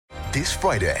This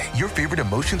Friday, your favorite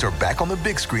emotions are back on the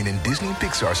big screen in Disney and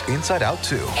Pixar's Inside Out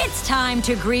 2. It's time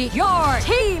to greet your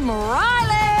Team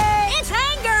Riley. It's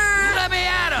anger. Let me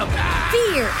at him.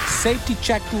 Fear. Safety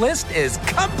checklist is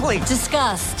complete.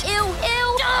 Disgust. Ew.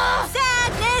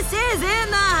 Sadness is in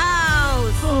the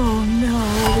house. Oh, no.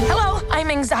 Hello, I'm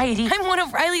anxiety. I'm one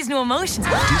of Riley's new emotions.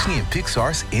 Disney and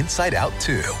Pixar's Inside Out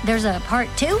 2. There's a part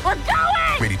 2? We're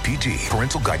going! Rated PG.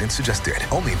 Parental guidance suggested.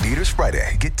 Only in theaters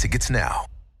Friday. Get tickets now.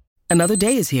 Another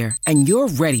day is here, and you're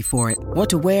ready for it. What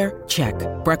to wear? Check.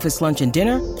 Breakfast, lunch, and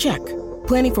dinner? Check.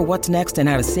 Planning for what's next and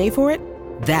how to save for it?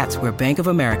 That's where Bank of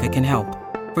America can help.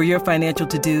 For your financial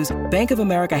to-dos, Bank of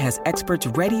America has experts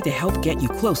ready to help get you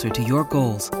closer to your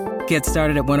goals. Get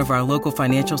started at one of our local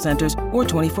financial centers or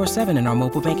 24/7 in our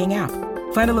mobile banking app.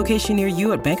 Find a location near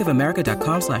you at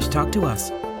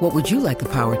bankofamerica.com/talktous. What would you like the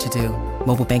power to do?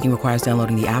 Mobile banking requires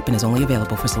downloading the app and is only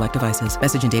available for select devices.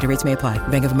 Message and data rates may apply.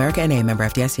 Bank of America N.A., member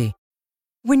FDIC.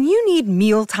 When you need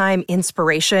mealtime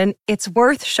inspiration, it's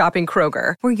worth shopping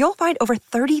Kroger, where you'll find over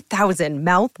 30,000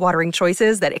 mouth-watering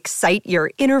choices that excite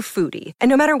your inner foodie. And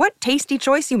no matter what tasty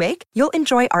choice you make, you'll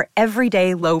enjoy our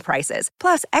everyday low prices,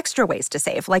 plus extra ways to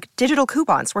save, like digital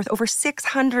coupons worth over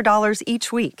 $600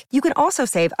 each week. You can also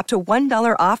save up to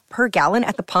 $1 off per gallon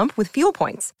at the pump with fuel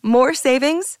points. More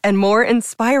savings and more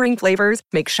inspiring flavors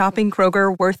make shopping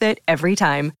Kroger worth it every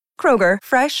time. Kroger,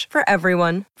 fresh for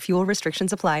everyone. Fuel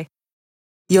restrictions apply.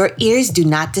 Your ears do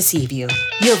not deceive you.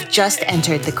 You've just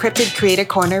entered the Cryptid Creator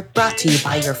Corner, brought to you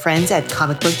by your friends at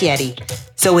Comic Book Yeti.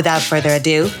 So without further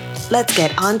ado, let's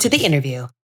get on to the interview.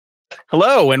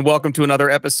 Hello, and welcome to another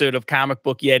episode of Comic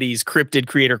Book Yeti's Cryptid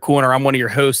Creator Corner. I'm one of your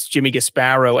hosts, Jimmy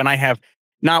Gasparo, and I have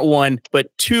not one,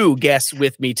 but two guests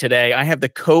with me today. I have the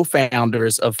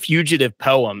co-founders of Fugitive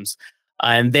Poems,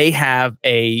 and they have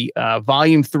a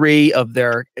volume 3 of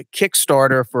their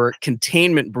Kickstarter for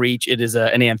Containment Breach. It is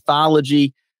an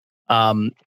anthology.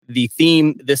 The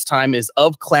theme this time is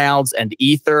of clouds and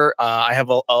ether. I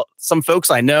have some folks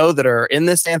I know that are in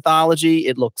this anthology.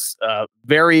 It looks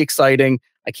very exciting.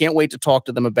 I can't wait to talk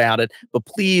to them about it. But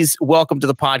please welcome to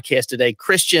the podcast today,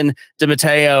 Christian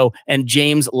Matteo and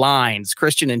James Lines.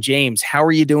 Christian and James, how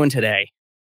are you doing today?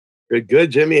 Good,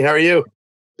 Jimmy. How are you?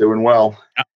 Doing well.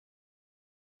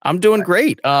 I'm doing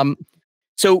great.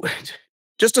 So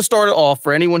just to start it off,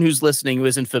 for anyone who's listening who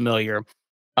isn't familiar,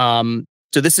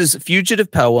 so this is Fugitive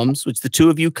Poems, which the two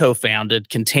of you co-founded.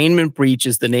 Containment Breach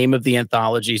is the name of the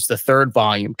anthology. It's the 3rd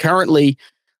volume. Currently,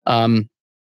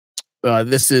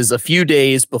 this is a few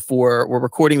days before, we're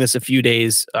recording this a few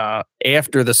days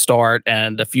after the start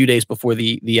and a few days before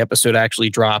the episode actually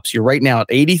drops. You're right now at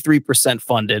 83%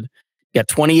 funded. You got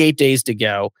 28 days to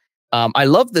go. I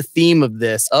love the theme of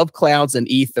this, of clouds and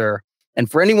ether.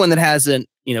 And for anyone that hasn't,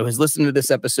 has listened to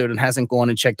this episode and hasn't gone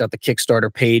and checked out the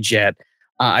Kickstarter page yet,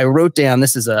 I wrote down,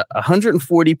 this is a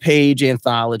 140-page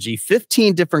anthology,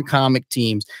 15 different comic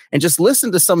teams, and just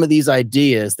listen to some of these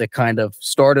ideas that kind of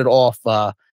started off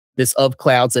this of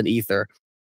clouds and ether.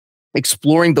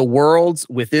 Exploring the worlds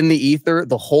within the ether,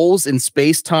 the holes in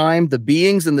space-time, the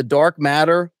beings in the dark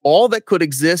matter, all that could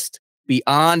exist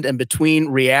beyond and between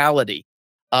reality.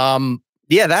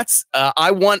 That's I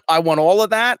want all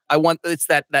of that. It's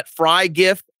that Fry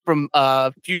gift from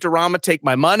Futurama, Take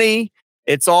My Money.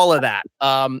 It's all of that.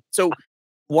 So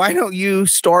why don't you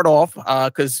start off?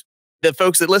 Because the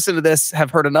folks that listen to this have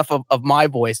heard enough of my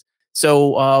voice.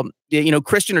 So,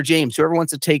 Christian or James, whoever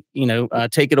wants to take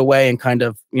it away and kind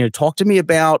of, talk to me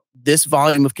about this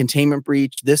volume of Containment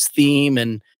Breach, this theme,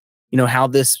 and, how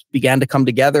this began to come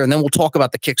together. And then we'll talk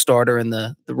about the Kickstarter and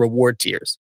the reward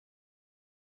tiers.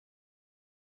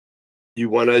 You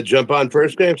want to jump on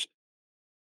first, James?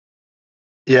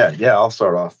 Yeah, I'll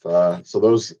start off. So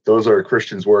those are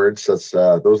Christian's words. Those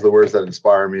are the words that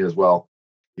inspire me as well.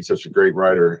 He's such a great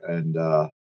writer, and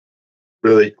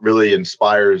really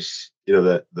inspires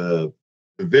the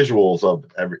visuals of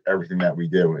everything that we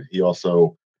do. And he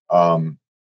also one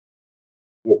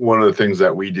of the things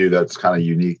that we do that's kind of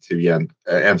unique to the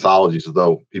anthologies,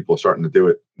 although people are starting to do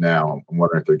it now. I'm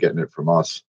wondering if they're getting it from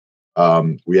us.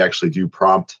 We actually do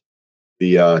prompt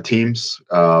the teams.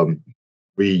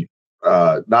 We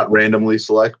not randomly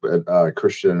select, but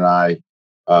Christian and I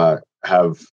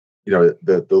have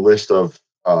the list of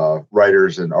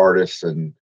writers and artists,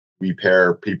 and we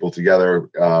pair people together.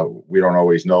 We don't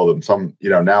always know them. Some,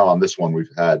 now on this one we've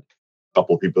had a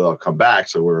couple of people that have come back,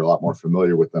 so we're a lot more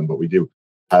familiar with them. But we do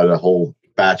had a whole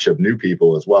batch of new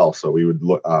people as well. So we would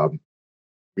look.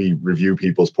 We review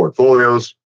people's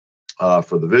portfolios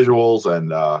for the visuals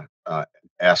and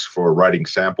ask for writing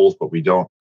samples, but we don't.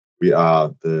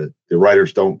 The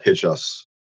writers don't pitch us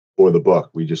for the book.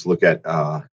 We just look at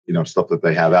stuff that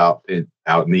they have out in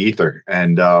the ether.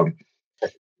 And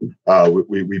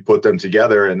we put them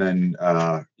together, and then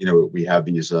we have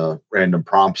these random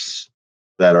prompts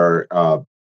that are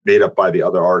made up by the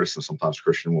other artists, and sometimes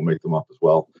Christian will make them up as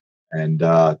well, and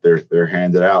they're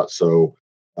handed out. So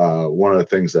one of the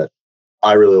things that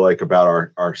I really like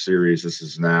about our series, this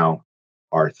is now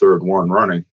our third one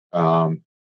running,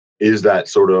 is that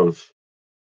sort of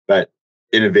that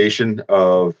innovation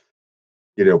of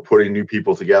putting new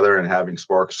people together and having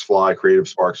creative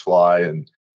sparks fly, and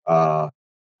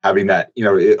having that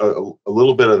a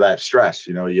little bit of that stress.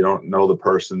 You don't know the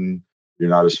person, you're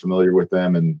not as familiar with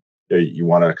them, and you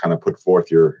want to kind of put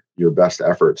forth your best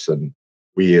efforts. And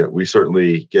we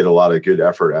certainly get a lot of good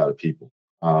effort out of people.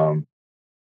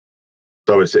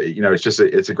 So it's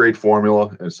a great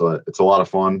formula. It's a lot of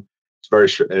fun.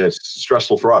 It's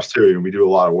stressful for us too. We do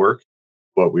a lot of work,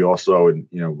 but we also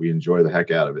we enjoy the heck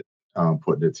out of it,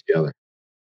 putting it together.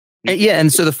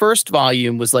 And so the first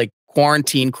volume was like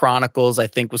Quarantine Chronicles, I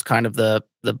think, was kind of the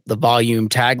volume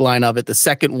tagline of it. The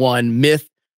second one, Myth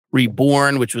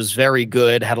Reborn, which was very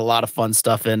good, had a lot of fun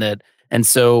stuff in it. And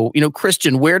so,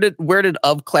 Christian, where did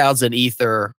Of Clouds and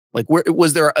Ether, like, where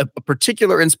was there a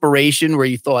particular inspiration where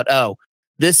you thought, oh,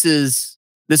 this is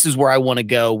where I want to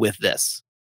go with this?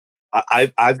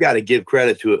 I've got to give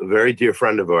credit to a very dear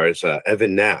friend of ours,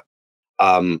 Evan Knapp.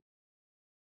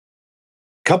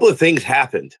 Couple of things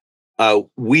happened.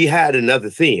 We had another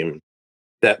theme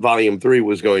that Volume 3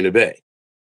 was going to be.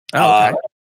 Oh,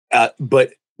 okay.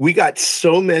 But we got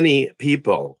so many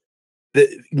people. The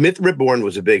Myth Reborn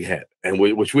was a big hit, and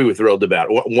which we were thrilled about.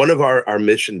 One of our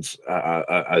missions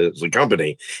as a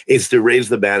company is to raise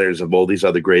the banners of all these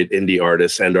other great indie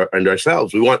artists and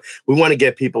ourselves. We want to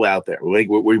get people out there. We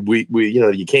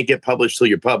you can't get published till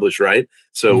you're published, right?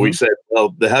 So we said,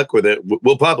 well, the heck with it,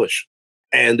 we'll publish.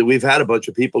 And we've had a bunch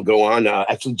of people go on.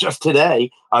 Actually, just today,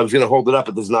 I was going to hold it up,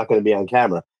 but this is not going to be on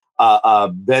camera.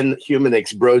 Ben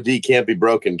Humanix, Bro D Can't Be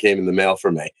Broken, came in the mail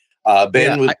for me.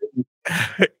 Ben was...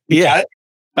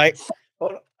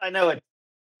 I know it.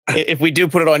 If we do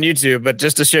put it on YouTube, but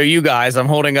just to show you guys, I'm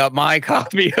holding up my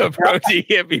copy of Bro D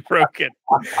Can't Be Broken.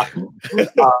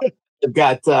 I've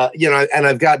got, and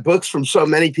I've got books from so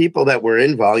many people that were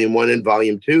in Volume 1 and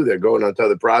Volume 2. They're going on to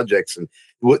other projects, and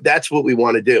that's what we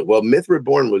want to do. Well, Myth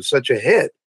Reborn was such a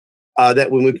hit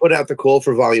that when we put out the call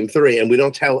for Volume 3, and we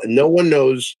don't tell, no one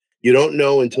knows, you don't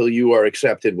know until you are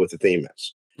accepted what the theme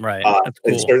is. Right. That's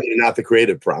cool. And certainly not the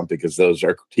creative prompt, because those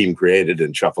are team created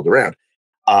and shuffled around,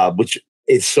 which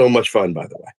is so much fun, by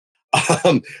the way.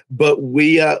 But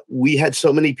we had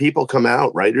so many people come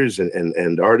out, writers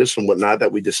and artists and whatnot,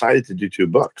 that we decided to do 2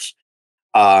 books.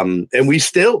 And we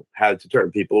still had to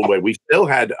turn people away. We still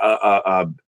had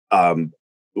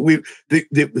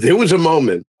there was a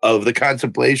moment of the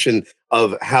contemplation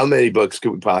of how many books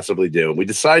could we possibly do, and we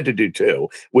decided to do 2,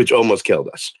 which almost killed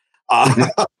us.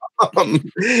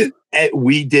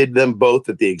 We did them both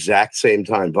at the exact same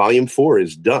time. Volume 4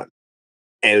 is done,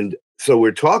 and so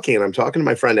I'm talking to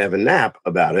my friend Evan Knapp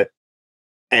about it,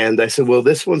 and I said, well,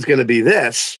 this one's going to be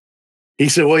this. He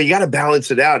said, well, you got to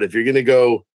balance it out. If you're going to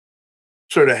go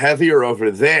sort of heavier over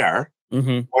there,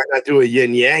 why not do a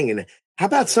yin yang? And how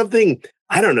about something,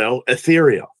 I don't know,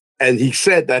 ethereal? And he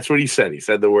said, that's what he said. He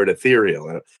said the word ethereal.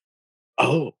 And,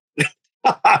 oh,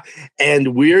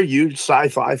 and we're huge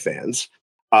sci-fi fans.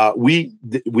 We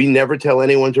never tell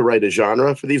anyone to write a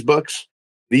genre for these books.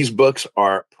 These books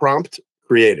are prompt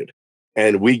created,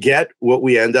 and we get what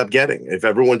we end up getting. If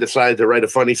everyone decided to write a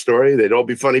funny story, they'd all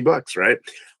be funny books, right?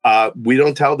 We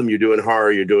don't tell them you're doing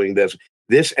horror, you're doing this.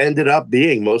 This ended up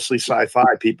being mostly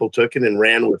sci-fi. People took it and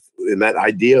ran with in that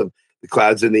idea of the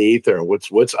clouds in the ether,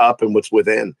 what's up and what's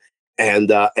within.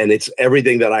 And it's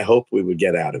everything that I hoped we would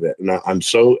get out of it. And I'm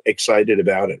so excited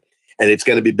about it. And it's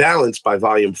going to be balanced by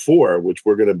Volume 4, which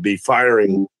we're going to be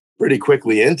firing pretty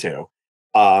quickly into,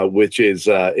 which is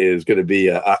going to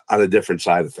be on a different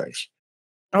side of things.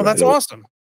 Oh, that's awesome.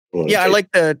 Yeah,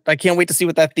 I can't wait to see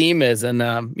what that theme is, and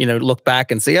look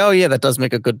back and say, oh yeah, that does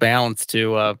make a good balance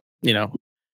to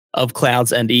Of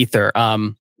Clouds and Ether. I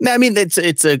mean,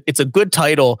 it's a good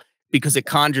title because it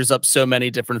conjures up so many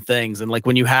different things, and like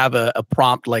when you have a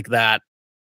prompt like that,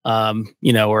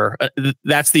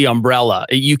 that's the umbrella.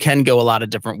 You can go a lot of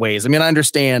different ways. I mean, I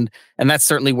understand, and that's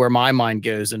certainly where my mind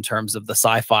goes in terms of the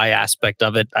sci-fi aspect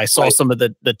of it. I saw some of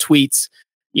the tweets,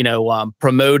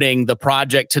 promoting the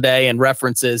project today and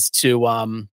references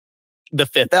to The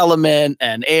Fifth Element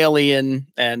and Alien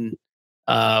and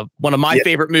one of my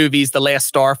favorite movies, The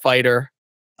Last Starfighter.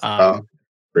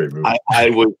 Great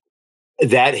movie.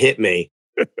 That hit me.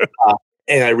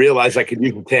 And I realized I could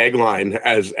use the tagline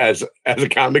as a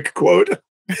comic quote.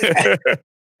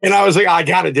 And I was like, I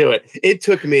got to do it. It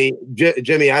took me,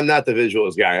 Jimmy, I'm not the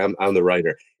visuals guy. I'm the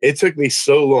writer. It took me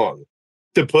so long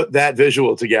to put that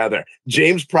visual together.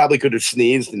 James probably could have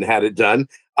sneezed and had it done.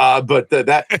 But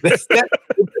that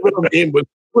little game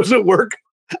was a work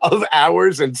of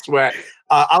hours and sweat.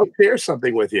 I'll share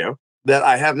something with you that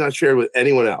I have not shared with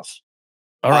anyone else.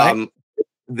 All right.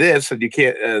 This, and you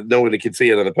can't, no one can see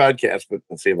it on the podcast, but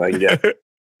let's see if I can get it.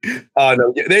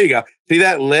 No, there you go. See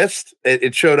that list?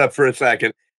 It showed up for a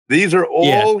second. These are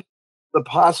all the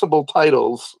possible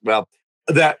titles, well,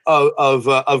 that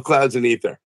of Clouds and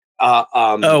Ether.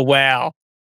 Oh wow!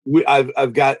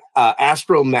 I've got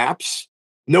Astral Maps.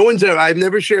 I've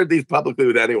never shared these publicly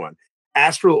with anyone.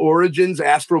 Astral Origins,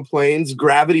 Astral Planes,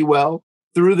 Gravity Well,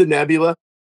 Through the Nebula,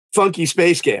 Funky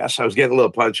Space Gas. I was getting a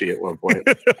little punchy at one point.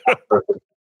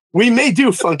 We may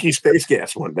do Funky Space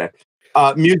Gas one day.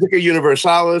 Musica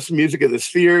Universalis, Music of the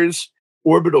Spheres,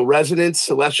 Orbital Resonance,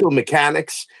 Celestial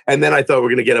Mechanics, and then I thought we're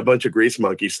going to get a bunch of Grease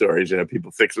Monkey stories,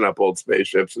 people fixing up old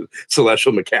spaceships,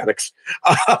 Celestial Mechanics,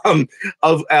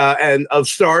 of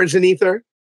Stars in Ether,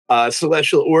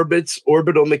 Celestial Orbits,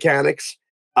 Orbital Mechanics,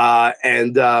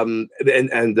 and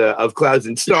of Clouds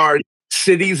and Stars,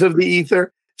 Cities of the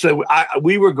Ether. So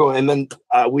we were going, and then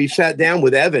we sat down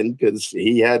with Evan because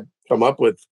he had come up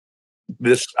with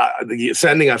this,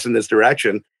 sending us in this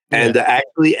direction. And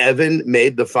actually, Evan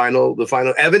made the final.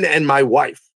 Evan and my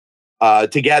wife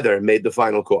together made the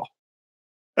final call.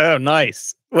 Oh,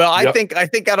 nice. Well, I think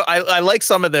I like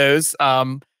some of those.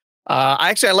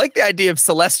 Actually, I like the idea of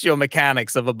celestial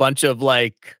mechanics, of a bunch of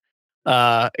working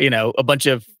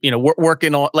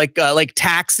on like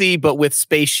Taxi, but with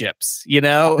spaceships.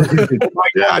 Oh my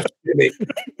gosh, Jimmy.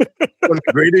 One of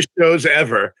the greatest shows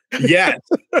ever. Yes.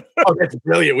 Oh, that's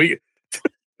brilliant.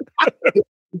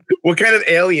 What kind of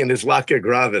alien is Latka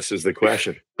Gravis is the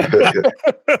question.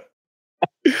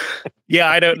 Yeah,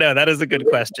 I don't know. That is a good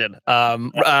question.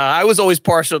 I was always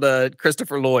partial to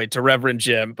Christopher Lloyd, to Reverend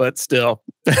Jim, but still.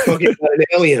 Okay, an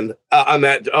alien on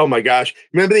that. Oh my gosh.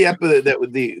 Remember the episode that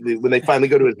with when they finally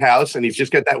go to his house and he's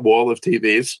just got that wall of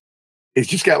TVs? He's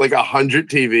just got like 100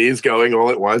 TVs going all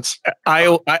at once.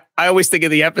 I always think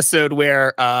of the episode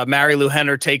where Mary Lou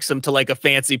Henner takes him to like a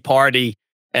fancy party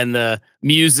and the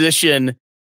musician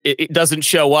it doesn't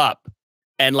show up,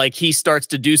 and like he starts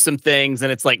to do some things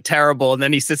and it's like terrible, and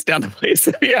then he sits down to play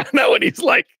the piano and he's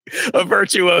like a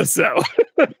virtuoso.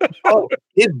 Oh,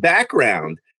 his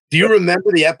background. Do you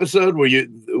remember the episode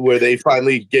where they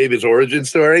finally gave his origin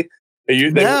story?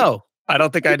 No, I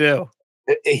don't think I do.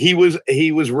 He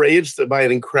was raised by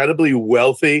an incredibly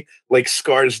wealthy, like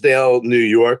Scarsdale, New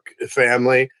York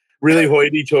family, really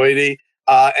hoity-toity,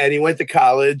 and he went to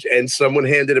college and someone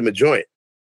handed him a joint.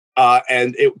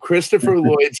 Christopher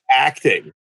Lloyd's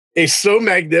acting is so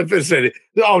magnificent.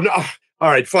 Oh no!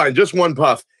 All right, fine, just one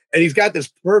puff, and he's got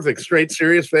this perfect, straight,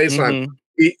 serious face on.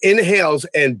 He inhales,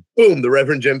 and boom, the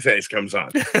Reverend Jim face comes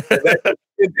on.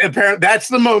 Apparently, that's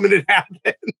the moment it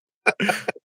happened.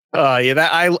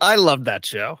 I love that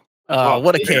show.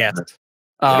 What a cast!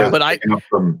 But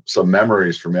some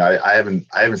memories for me. I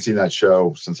haven't seen that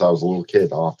show since I was a little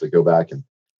kid. I'll have to go back and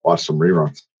watch some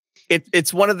reruns.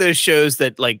 It's one of those shows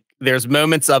that like there's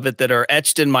moments of it that are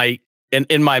etched in my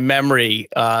memory.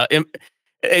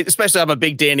 Especially I'm a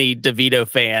big Danny DeVito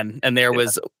fan, and there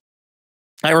was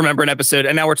I remember an episode,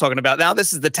 and now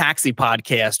this is the Taxi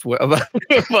podcast,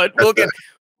 but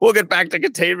we'll get back to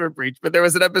Containment Breach. But there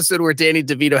was an episode where Danny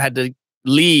DeVito had to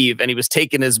leave, and he was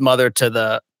taking his mother to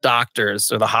the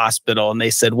doctors or the hospital, and they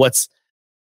said, "What's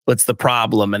the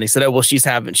problem?" And he said, "Oh, well, she's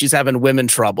having women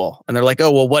trouble." And they're like,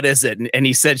 "Oh, well, what is it?" And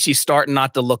he said, "She's starting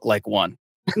not to look like one."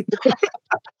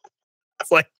 It's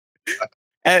like,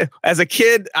 as a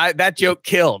kid, that joke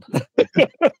killed.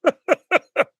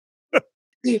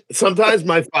 Sometimes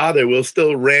my father will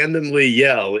still randomly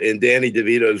yell in Danny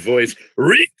DeVito's voice,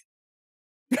 "Regan!"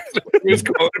 He's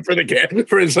calling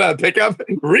for his pickup,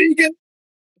 Regan.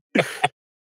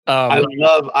 I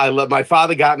love. My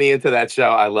father got me into that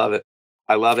show. I love it.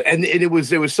 And there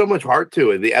was so much heart to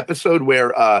it. The episode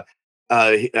where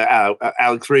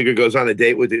Alex Rieger goes on a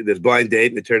date with this blind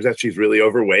date, and it turns out she's really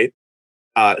overweight.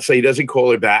 So he doesn't call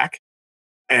her back.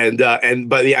 And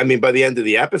by the end of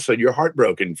the episode, you're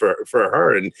heartbroken for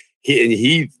her, and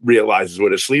he realizes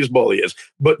what a sleazeball he is.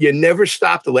 But you never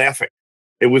stopped laughing.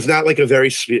 It was not like you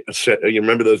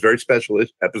remember those very special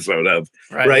episode of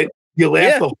right? You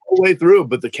laughed the whole way through,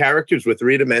 but the characters were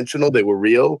 3-dimensional. They were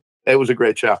real. It was a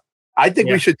great show. I think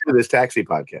we should do this Taxi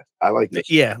podcast. I like this.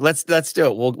 Yeah, let's do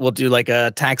it. We'll do like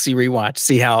a Taxi rewatch.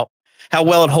 See how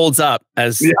well it holds up,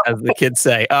 as the kids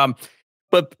say.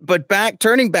 But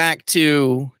turning back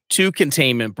to to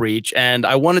Containment Breach, and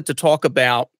I wanted to talk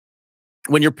about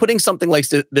when you're putting something like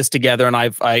this together. And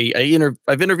I've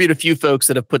interviewed a few folks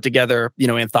that have put together,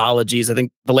 anthologies. I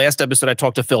think the last episode I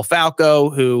talked to Phil Falco,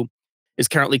 who is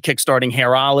currently kickstarting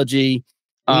Hairology.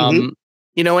 And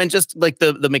just like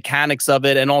the mechanics of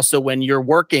it, and also when you're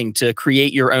working to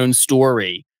create your own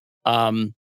story.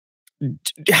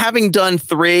 Having done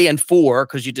 3 and 4,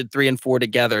 because you did 3 and 4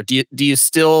 together, do you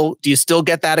still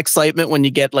get that excitement when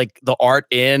you get like the art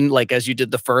in, like as you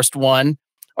did the first one?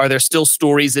 Are there still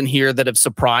stories in here that have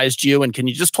surprised you? And can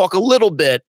you just talk a little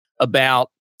bit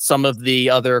about some of the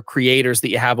other creators that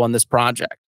you have on this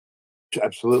project?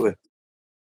 Absolutely.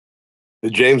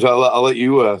 James, I'll let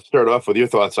you start off with your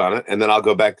thoughts on it, and then I'll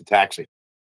go back to Taxi.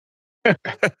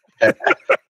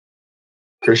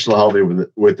 Christian will help me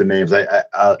with the names.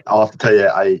 I'll have to tell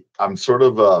you, I'm sort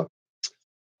of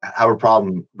have a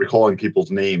problem recalling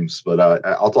people's names, but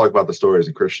I'll talk about the stories,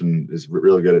 and Christian is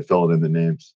really good at filling in the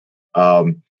names. I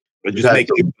just make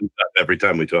new names up every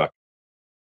time we talk.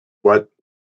 What?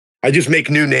 I just make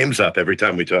new names up every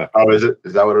time we talk. Oh, is it?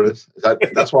 Is that what it is?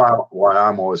 That's why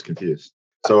I'm always confused.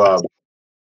 So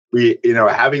we,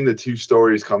 having the 2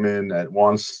 stories come in at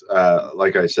once,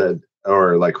 like I said,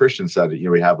 or like Christian said,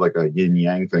 we have like a yin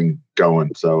yang thing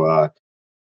going. So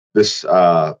this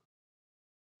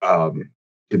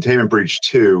Containment Breach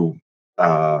 2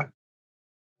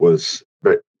 was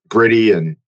gritty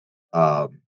and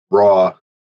raw,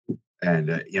 and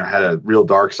had a real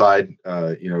dark side.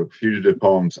 Fugitive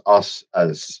Poems, us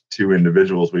as 2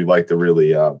 individuals, we like to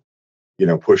really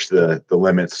push the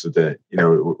limits.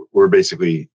 We're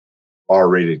basically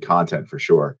R-rated content for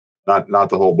sure. Not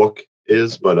the whole book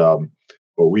is, but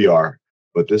we are.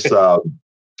 But this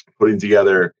putting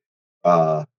together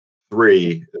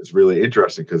 3 is really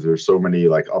interesting because there's so many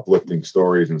like uplifting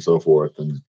stories and so forth.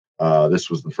 And this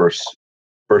was the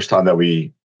first time that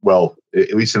we, well,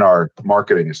 at least in our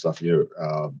marketing and stuff,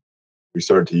 we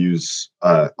started to use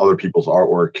other people's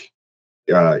artwork.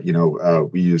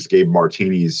 We used Gabe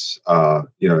Martini's,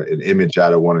 an image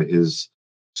out of one of his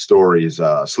stories,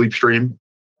 Sleep Stream,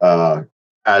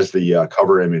 as the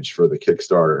cover image for the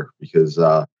Kickstarter, because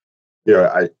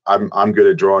I'm good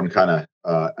at drawing kind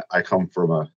of. I come from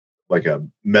a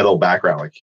metal background,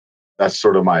 like that's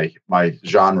sort of my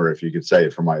genre, if you could say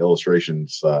it, for my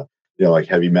illustrations. Like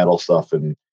heavy metal stuff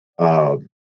and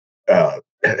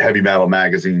heavy metal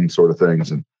magazine sort of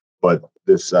things. But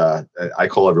this I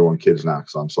call everyone kids now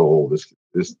because I'm so old.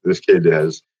 This kid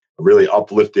has a really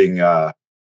uplifting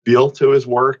feel to his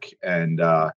work, and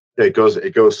it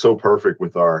goes so perfect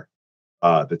with our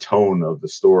the tone of the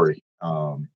story.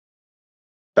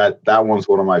 That one's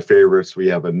one of my favorites. We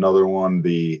have another one,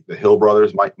 the Hill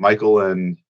brothers, Michael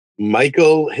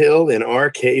Hill and our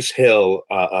case Hill.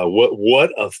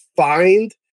 What a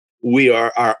find! We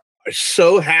are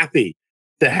so happy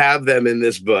to have them in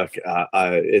this book.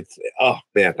 Oh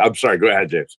man, I'm sorry. Go ahead,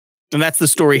 James. And that's the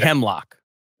story Hemlock.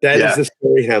 That is the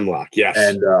story Hemlock. Yes.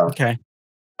 And okay.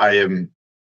 I am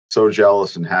so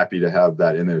jealous and happy to have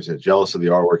that in there. So jealous of the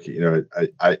artwork.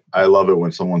 I love it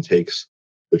when someone takes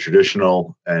the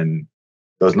traditional and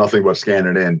does nothing but scan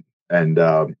it in. And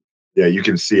you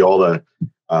can see all the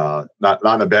not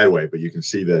in a bad way, but you can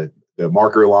see the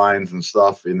marker lines and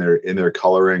stuff in their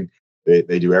coloring.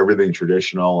 They do everything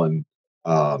traditional, and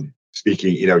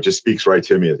speaking, it just speaks right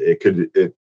to me. It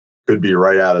could be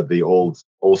right out of the old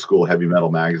school heavy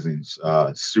metal magazines.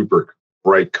 Super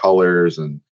bright colors,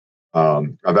 and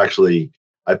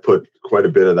I put quite a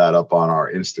bit of that up on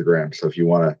our Instagram. So if you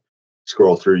want to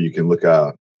scroll through, you can look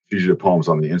at Fugitive Poems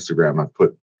on the Instagram. I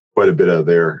put quite a bit of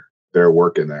their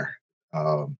work in there.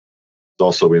 It's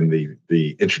also in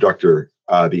the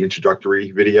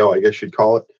introductory video, I guess you'd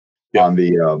call it, on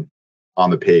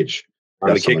the page.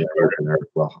 On the Kickstarter.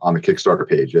 Well, on the Kickstarter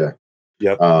page, yeah.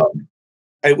 Yep.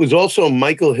 It was also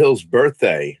Michael Hill's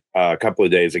birthday a couple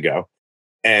of days ago,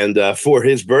 and for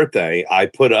his birthday, I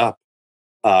put up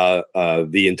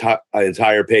the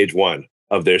entire page 1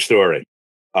 of their story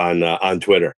on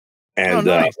Twitter, and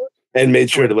nice. And made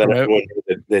sure to let everyone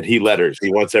know that he letters.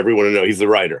 He wants everyone to know he's the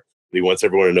writer. He wants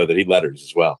everyone to know that he letters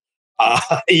as well.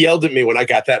 He yelled at me when I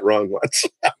got that wrong once.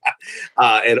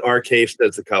 And our case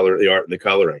does the art and the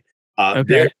coloring.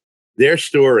 Their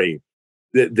story,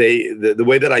 the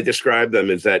way that I describe them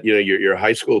is that you're a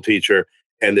high school teacher,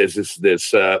 and there's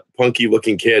this punky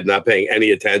looking kid not paying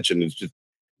any attention. Is just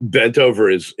bent over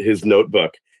his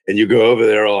notebook, and you go over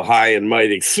there all high and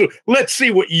mighty. So let's see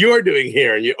what you're doing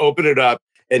here, and you open it up,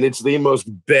 and it's the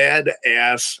most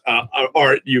badass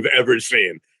art you've ever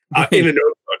seen. In a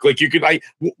notebook, like you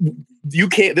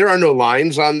can't. There are no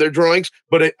lines on their drawings,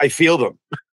 but I feel them.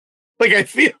 Like I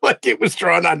feel like it was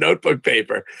drawn on notebook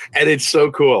paper, and it's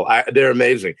so cool. They're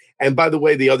amazing. And by the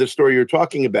way, the other story you're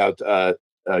talking about,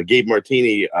 Gabe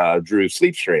Martini drew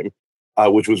Sleepstream,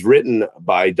 which was written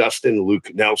by Dustin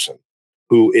Luke Nelson,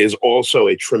 who is also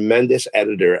a tremendous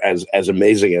editor, as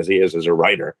amazing as he is as a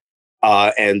writer,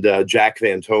 and Jack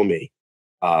Van Tomey,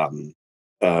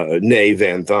 nay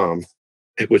Van Thom,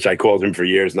 which I called him for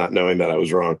years, not knowing that I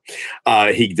was wrong.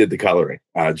 He did the coloring.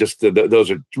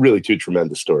 Those are really two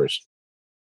tremendous stories.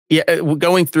 Yeah,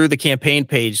 going through the campaign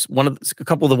page, a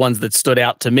couple of the ones that stood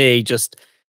out to me,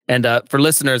 and for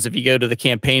listeners, if you go to the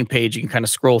campaign page, you can kind of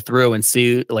scroll through and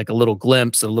see like a little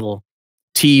glimpse, a little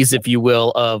tease, if you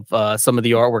will, of some of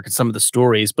the artwork and some of the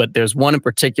stories. But there's one in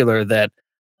particular that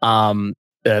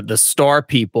the Star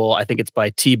People, I think it's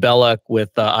by T. Belloc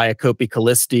with Iacopi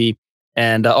Callisti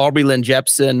and Aubrey Lynn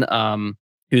Jepson,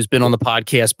 who's been on the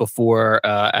podcast before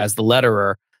as the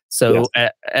letterer. So,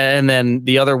 yes. And then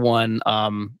the other one,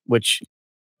 which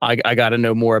I got to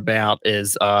know more about,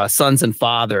 is Sons and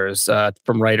Fathers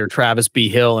from writer Travis B.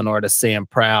 Hill and artist Sam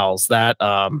Prowse. That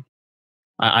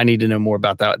I need to know more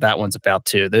about that. That one's about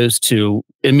too. Those two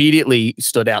immediately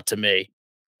stood out to me.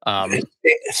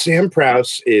 Sam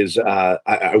Prowse is,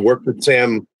 I worked with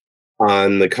Sam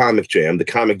on the Comic Jam,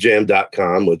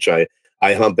 thecomicjam.com, which I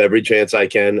hump every chance I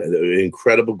can. An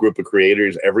incredible group of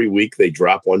creators. Every week they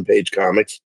drop one-page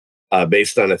comics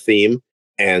based on a theme.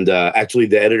 And actually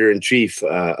the editor-in-chief,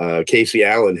 Casey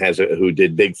Allen, who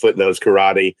did Bigfoot Knows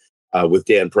Karate with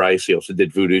Dan Price. He also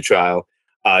did Voodoo Child.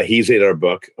 He's in our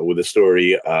book with a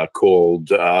story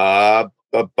called A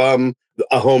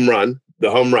Home Run,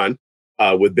 The Home Run,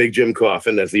 with Big Jim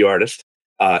Coffin as the artist.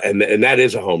 And that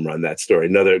is a home run, that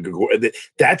story.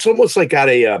 That's almost like got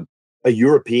a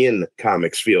European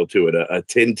comics feel to it, a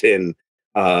Tintin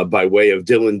by way of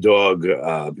Dylan Dog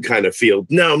kind of feel.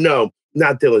 No,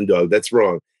 not Dylan Dog. That's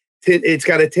wrong. It's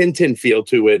got a Tintin feel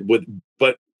to it,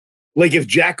 but like if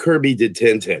Jack Kirby did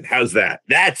Tintin, how's that?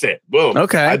 That's it. Boom.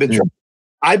 Okay.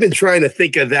 I've been trying to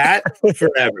think of that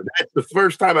forever. That's the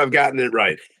first time I've gotten it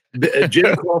right.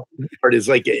 Jim Crawford's art is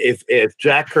like if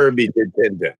Jack Kirby did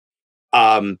Tintin.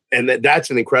 And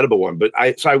that's an incredible one. But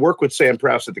I work with Sam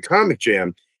Prowse at the Comic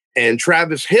Jam, and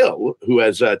Travis Hill, who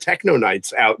has Techno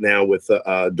Nights out now with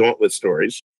Dauntless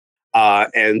Stories,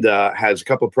 and has a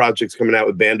couple of projects coming out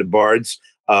with Band of Bards.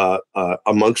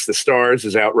 Amongst the Stars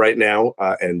is out right now,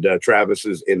 and Travis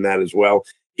is in that as well.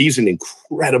 He's an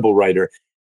incredible writer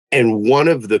and one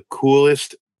of the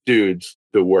coolest dudes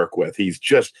to work with. He's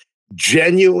just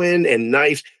genuine and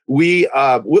nice. We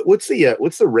what's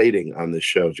the rating on this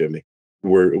show, Jimmy?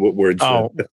 Where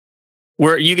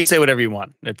you can say whatever you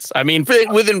want.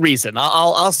 Within reason.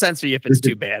 I'll censor you if it's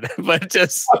too bad, but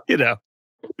just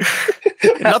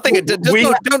nothing.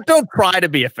 Don't try to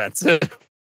be offensive.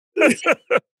 I'm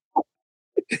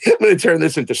going to turn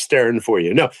this into Stern for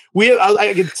you. No,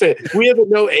 I can say we have a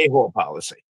no a-hole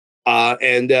policy,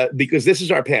 and because this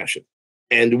is our passion.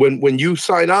 And when you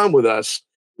sign on with us,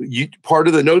 part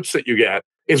of the notes that you get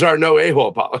is our no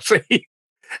a-hole policy.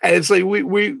 And it's like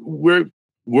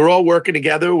we're all working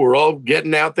together. We're all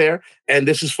getting out there, and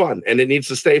this is fun, and it needs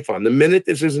to stay fun. The minute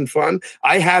this isn't fun,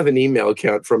 I have an email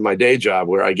account from my day job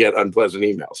where I get unpleasant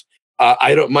emails.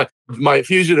 I don't. My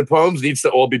fugitive poems needs to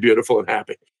all be beautiful and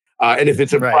happy. And if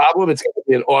it's a problem, it's going to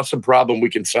be an awesome problem we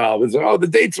can solve. It's the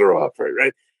dates are off,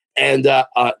 right? And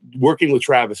working with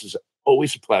Travis is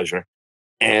always a pleasure.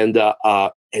 And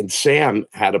Sam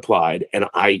had applied, and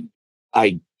I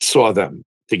saw them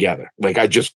together.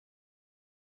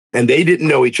 And they didn't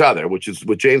know each other, which is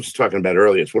what James was talking about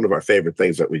earlier. It's one of our favorite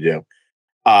things that we do.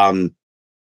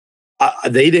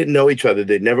 They didn't know each other.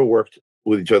 They'd never worked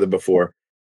with each other before.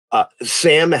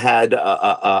 Sam had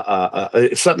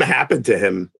something happened to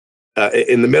him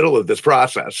in the middle of this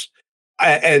process.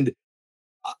 And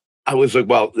I was like,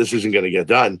 well, this isn't going to get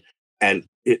done. And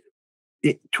it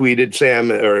tweeted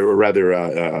Sam, or rather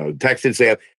texted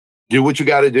Sam, do what you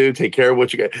got to do, take care of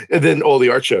what you got. And then all the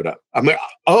art showed up. I'm like,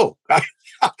 oh,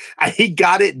 he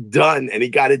got it done, and he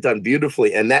got it done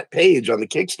beautifully. And that page on the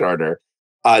Kickstarter,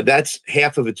 that's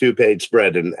half of a 2-page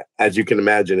spread. And as you can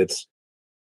imagine,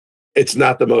 it's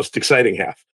not the most exciting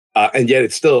half. And yet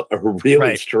it's still a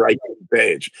really striking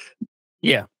page.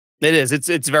 Yeah, it is.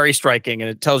 It's very striking, and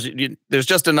it tells you there's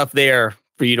just enough there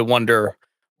for you to wonder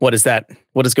what is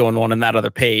going on in that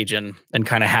other page, and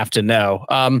kind of have to know.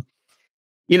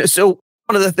 So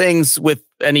one of the things with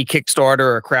any Kickstarter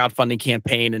or crowdfunding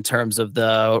campaign in terms of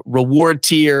the reward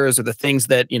tiers or the things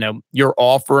that you're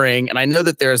offering, and I know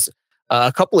that there's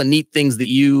a couple of neat things that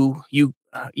you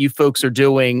folks are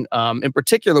doing, in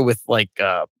particular with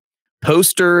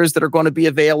posters that are going to be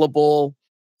available.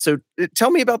 So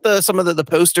tell me about some of the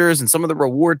posters and some of the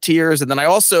reward tiers. And then I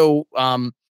also,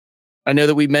 I know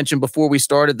that we mentioned before we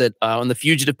started that on the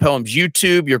Fugitive Poems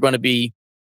YouTube, you're going to be,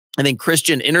 I think,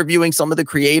 Christian interviewing some of the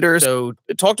creators. So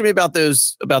talk to me about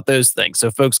those things,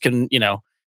 so folks can know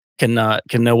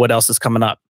what else is coming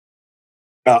up.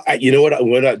 You know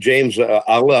what, James?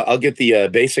 I'll get the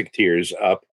basic tiers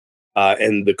up,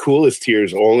 and the coolest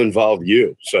tiers all involve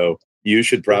you. So you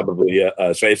should probably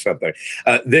say something.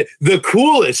 The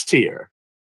coolest tier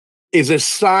is a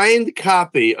signed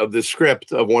copy of the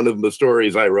script of one of the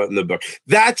stories I wrote in the book.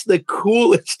 That's the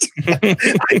coolest.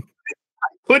 I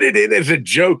put it in as a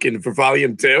joke for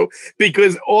volume 2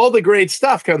 because all the great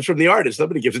stuff comes from the artist.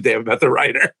 Nobody gives a damn about the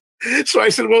writer. So I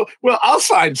said, well, I'll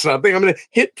sign something. I'm going to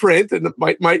hit print, and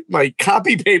my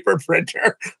copy paper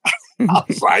printer, I'll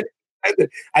sign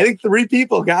it. I think 3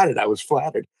 people got it. I was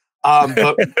flattered.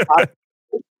 But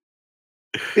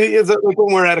it's like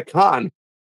when we're at a con,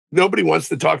 nobody wants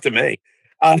to talk to me.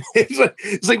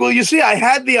 It's like, well, you see, I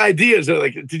had the ideas. They're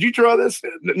like, did you draw this?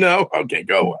 No. Okay,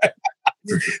 go away.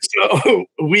 So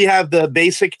we have the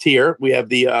basic tier. We have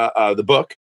the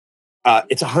book.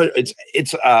 It's 100.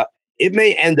 It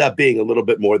may end up being a little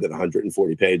bit more than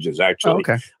 140 pages, actually. Oh,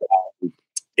 okay.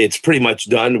 It's pretty much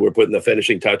done. We're putting the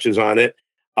finishing touches on it.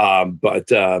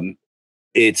 But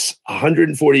it's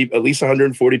 140, at least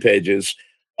 140 pages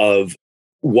of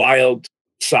wild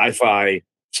sci-fi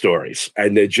stories.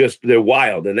 And they're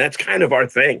wild. And that's kind of our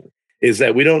thing, is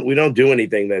that we don't do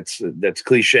anything that's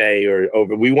cliche or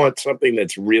over. We want something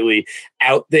that's really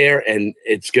out there, and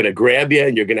it's going to grab you,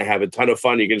 and you're going to have a ton of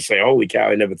fun. You're going to say, holy cow,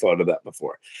 I never thought of that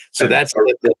before. So that's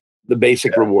the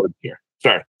basic reward here.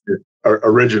 Sorry.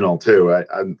 Original too.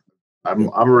 I'm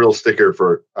a real sticker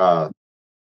for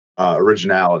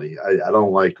originality. I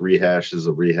don't like rehashes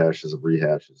of rehashes of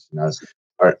rehashes. You know,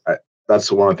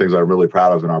 that's one of the things I'm really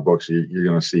proud of in our books. You're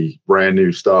going to see brand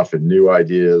new stuff and new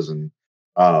ideas. And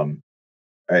I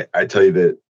tell you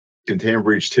that Containment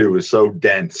Breach 2 is so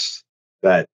dense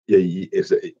that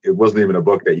it wasn't even a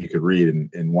book that you could read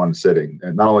in one sitting.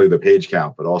 And not only the page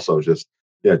count, but also just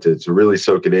to really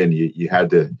soak it in. You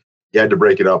had to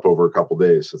break it up over a couple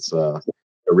days. It's a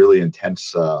really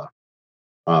intense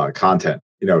content,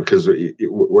 because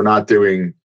we're not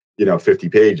doing 50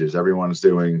 pages. Everyone's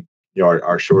doing,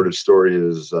 our shortest story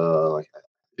is like I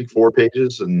think 4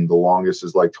 pages, and the longest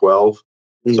is like 12.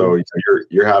 Mm-hmm. So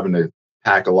you're having to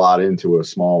pack a lot into a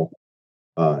small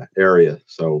area.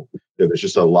 So there's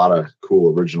just a lot of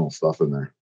cool original stuff in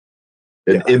there,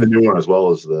 in the new one as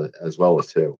well as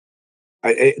 2.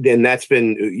 And that's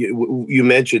been, you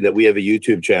mentioned that we have a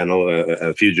YouTube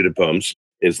channel, Fugitive Poems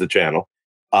is the channel.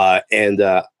 And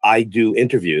I do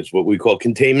interviews, what we call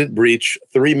Containment Breach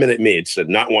 3-minute meets, and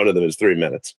not one of them is 3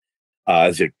 minutes.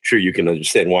 As I'm sure you can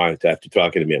understand why after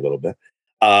talking to me a little bit.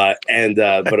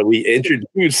 But we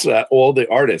introduce all the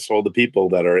artists, all the people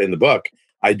that are in the book.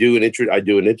 I do an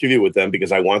interview with them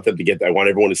because I want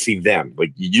everyone to see them.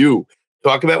 Like, you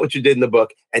talk about what you did in the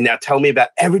book, and now tell me about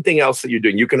everything else that you're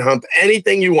doing. You can hump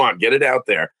anything you want, get it out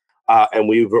there. And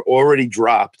we've already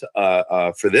dropped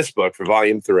for this book, for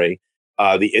volume 3,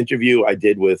 the interview I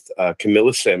did with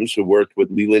Camilla Sims, who worked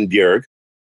with Leland Bjerg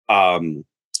on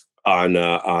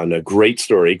a great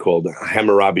story called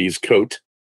Hammurabi's Coat,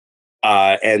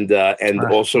 and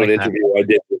also an interview I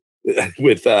did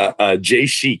with Jay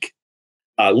Sheik.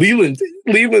 Leland,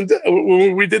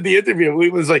 when we did the interview,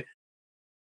 Leland's like,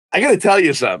 I got to tell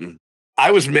you something.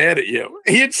 I was mad at you.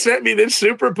 He had sent me this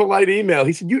super polite email.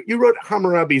 He said, you wrote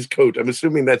Hammurabi's Coat. I'm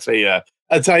assuming that's a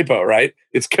typo, right?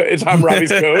 It's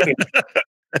Hammurabi's Coat.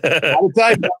 Not a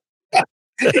typo.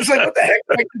 He's like, what the heck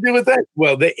do I have to do with that?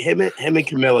 Well, him and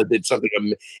Camilla did something.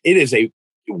 It is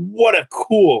what a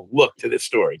cool look to this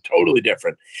story. Totally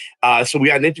different. So we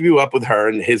got an interview up with her,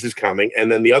 and his is coming.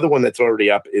 And then the other one that's already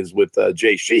up is with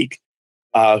Jay Sheik,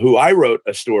 who I wrote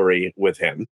a story with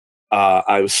him.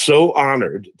 I was so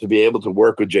honored to be able to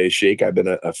work with Jay Sheik. I've been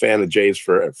a fan of Jay's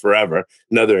for forever.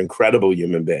 Another incredible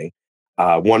human being,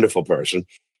 wonderful person.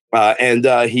 And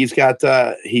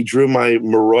he drew my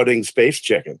marauding space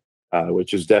chicken,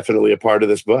 which is definitely a part of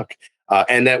this book.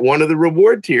 And at one of the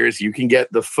reward tiers, you can get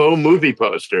the faux movie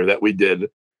poster that we did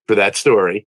for that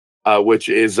story, which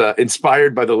is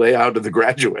inspired by the layout of The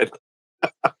Graduate.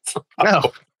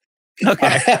 Oh,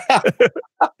 okay.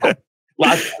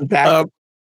 Lots of back.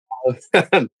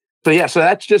 So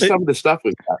that's just some of the stuff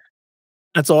we've got.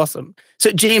 That's awesome.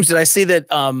 So James, did I see that?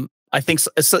 I think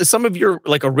some of your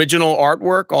original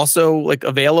artwork also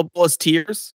available as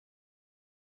tiers.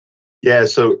 Yeah,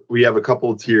 so we have a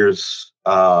couple of tiers.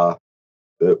 One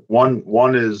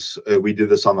is we did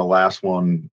this on the last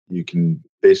one. You can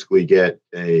basically get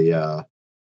a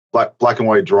black and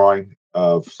white drawing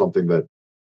of something that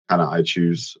kind of I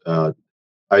choose.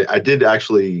 I did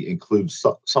actually include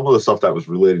some of the stuff that was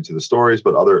related to the stories,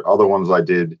 but other ones I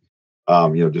did,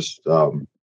 just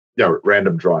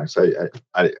random drawings. But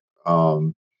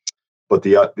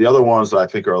the other ones that I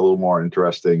think are a little more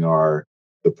interesting are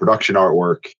the production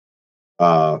artwork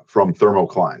from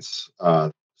thermoclines.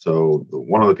 So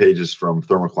one of the pages from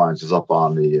thermoclines is up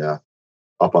on the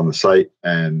site,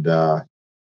 and I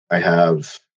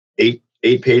have eight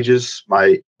pages.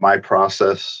 My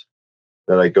process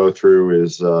that I go through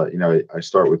is, I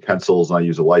start with pencils and I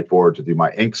use a light board to do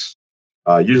my inks,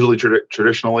 usually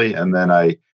traditionally, and then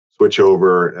I switch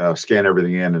over, scan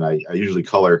everything in, and I usually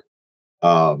color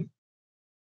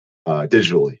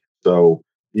digitally. So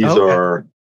these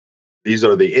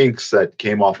are the inks that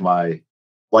came off my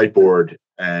light board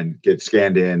and get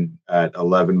scanned in at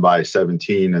 11 by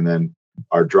 17, and then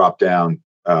are dropped down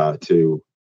to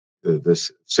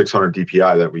this 600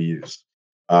 DPI that we use.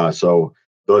 So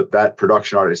that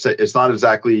production art, it's not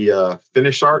exactly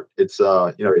finished art. It's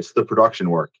it's the production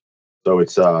work. So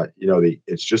it's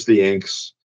it's just the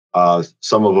inks.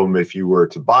 Some of them, if you were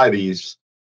to buy these,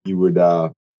 you would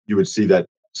see that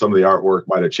some of the artwork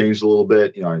might have changed a little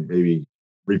bit. Maybe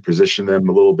reposition them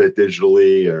a little bit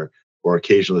digitally, or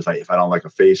occasionally if I don't like a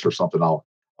face or something, I'll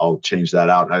change that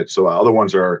out. So other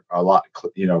ones are a lot,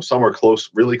 some are close,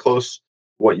 really close to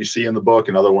what you see in the book,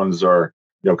 and other ones are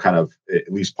kind of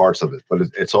at least parts of it, but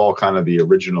it's all kind of the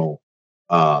original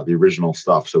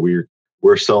stuff. So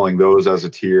we're selling those as a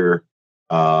tier.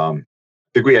 I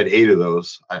think we had 8 of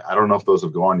those. I don't know if those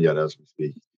have gone yet as we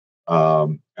speak.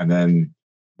 And then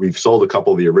we've sold a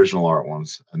couple of the original art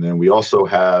ones, and then we also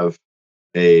have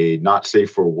a not safe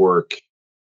for work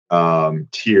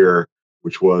tier,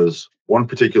 which was one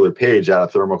particular page out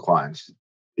of thermoclines,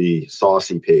 the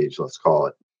saucy page, let's call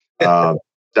it.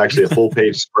 It's actually a full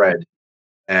page spread.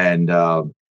 And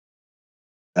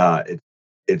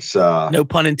it's no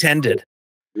pun intended.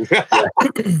 Yeah.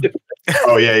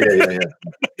 Oh yeah.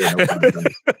 No pun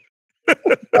intended.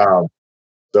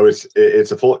 So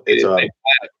it's a full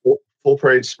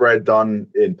page spread done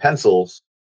in pencils,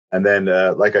 and then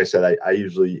like I said, I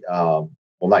usually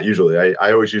not usually,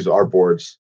 I always use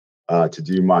artboards to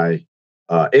do my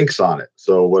inks on it.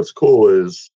 So what's cool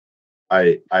is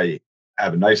I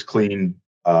have a nice clean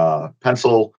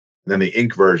pencil, and then the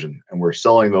ink version, and we're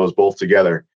selling those both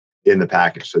together in the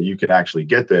package. So you can actually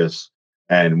get this,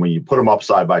 and when you put them up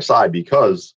side by side,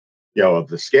 because of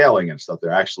the scaling and stuff,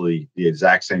 they're actually the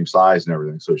exact same size and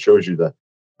everything. So it shows you the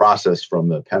process from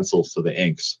the pencils to the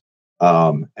inks.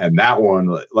 And that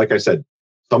one, like I said,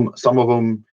 some of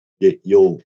them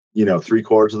you'll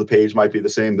 3/4 of the page might be the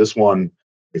same. This one,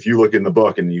 if you look in the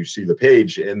book and you see the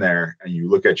page in there and you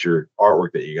look at your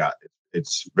artwork that you got,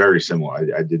 it's very similar.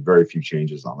 I did very few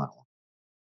changes on that one.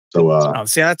 So,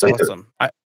 see, that's awesome.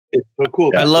 It's so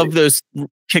cool. I love those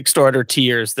Kickstarter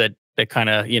tiers that kind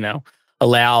of,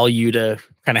 allow you to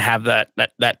kind of have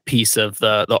that piece of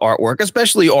the artwork,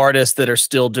 especially artists that are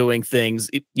still doing things,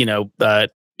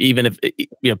 even if,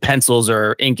 pencils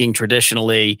or inking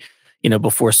traditionally,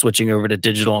 before switching over to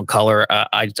digital and color.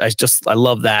 I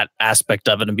love that aspect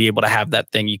of it, and be able to have that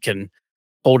thing you can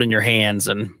hold in your hands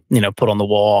and, put on the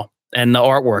wall. And the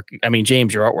artwork, I mean,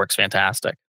 James, your artwork's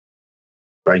fantastic.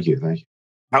 Thank you.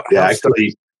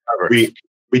 Actually, we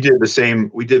did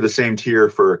the same tier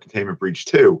for Containment Breach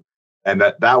 2, and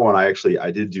that one I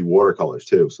did do watercolors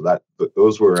too. So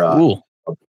those were a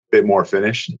bit more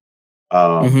finished.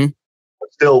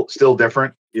 Still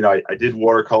different. I did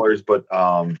watercolors, but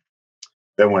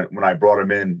then when I brought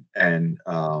them in and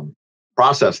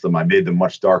processed them, I made them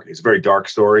much darker. It's a very dark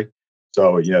story,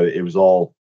 so it was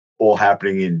all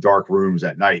happening in dark rooms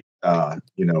at night, and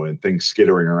things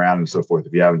skittering around and so forth.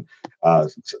 If you haven't,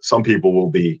 some people will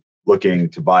be looking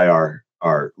to buy our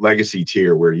legacy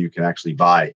tier, where you can actually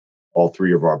buy all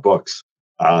 3 of our books.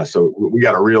 So we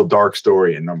got a real dark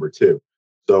story in number 2.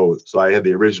 So I had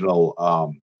the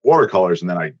original watercolors, and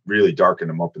then I really darkened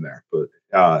them up in there. But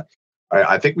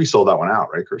I think we sold that one out,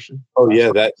 right, Christian? Oh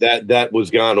yeah, that was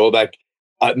gone. All that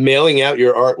mailing out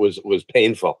your art was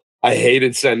painful. I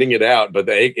hated sending it out, but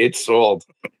it sold.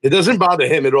 It doesn't bother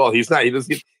him at all. He's not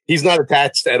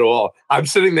attached at all. I'm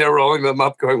sitting there rolling them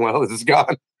up, going, "Well, this is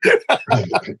gone."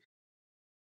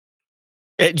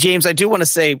 James, I do want to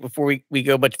say before we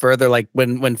go much further, like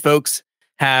when folks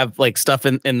have like stuff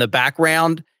in the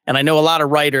background, and I know a lot of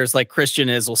writers like Christian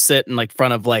will sit in like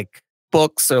front of like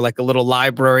books or like a little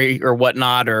library or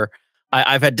whatnot, or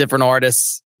I've had different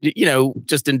artists,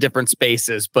 just in different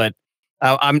spaces, but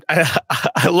I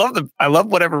love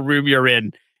whatever room you're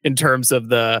in terms of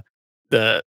the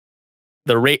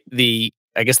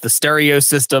I guess the stereo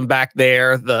system back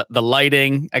there, the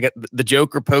lighting. I got the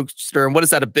Joker poster. And what is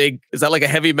that? Is that like a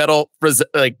heavy metal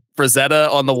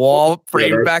Frazetta on the wall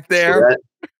framed back there?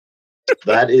 So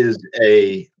that is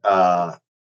a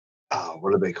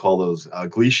what do they call those?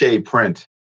 Gliche print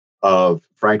of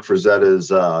Frank Frazetta's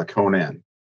Conan.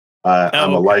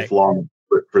 I'm a lifelong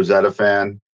Frazetta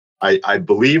fan. I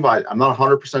believe I'm not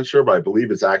 100% sure, but I believe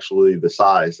it's actually the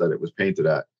size that it was painted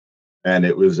at, and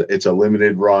it's a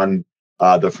limited run.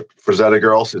 The Frazetta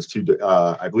girls,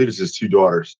 I believe it's his two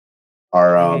daughters,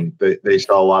 are they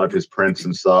sell a lot of his prints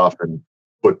and stuff, and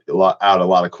put a lot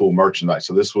of cool merchandise.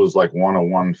 So this was like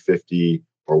 150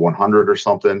 or 100 or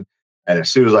something. And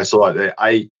as soon as I saw it,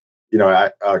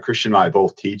 Christian and I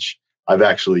both teach. I've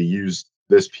actually used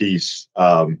this piece,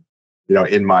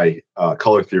 in my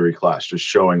color theory class, just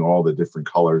showing all the different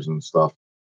colors and stuff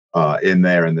in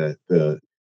there, and the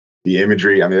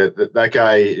imagery. I mean, that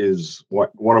guy is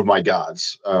one of my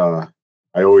gods. I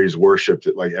always worshipped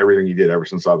it, like everything he did ever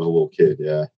since I was a little kid.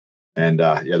 Yeah. And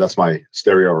that's my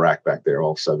stereo rack back there,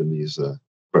 all 70s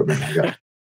equipment. I got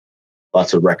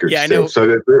lots of records too.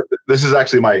 So this is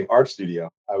actually my art studio.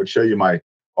 I would show you my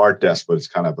art desk, but it's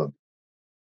kind of a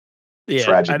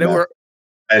tragic. I know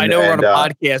we're on a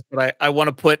podcast, but I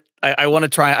want to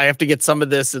try. I have to get some of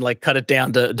this and like cut it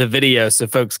down to video so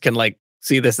folks can like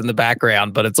see this in the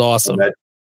background. But it's awesome.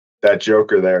 That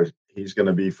Joker there, he's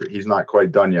not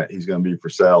quite done yet. He's going to be for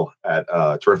sale at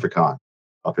Terrificon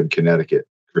up in Connecticut.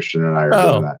 Christian and I are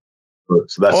doing that.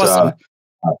 So that's awesome.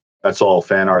 That's all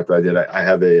fan art that I did. I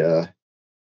have a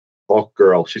Hulk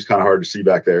girl. She's kind of hard to see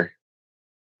back there.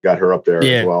 Got her up there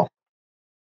as well.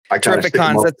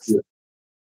 Terrificon.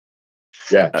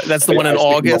 That's the one in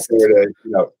August.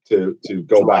 To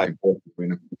go back and forth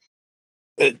between them.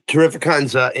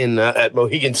 Terrificon's at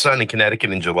Mohegan Sun in Connecticut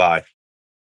in July.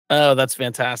 Oh, that's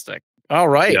fantastic. All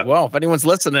right. Yeah. Well, if anyone's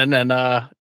listening and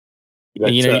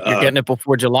you're getting it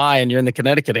before July and you're in the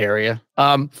Connecticut area.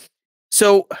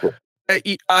 So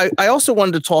I also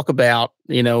wanted to talk about,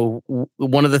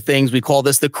 one of the things we call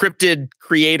this the cryptid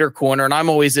creator corner. And I'm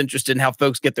always interested in how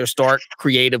folks get their start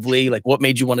creatively. Like, what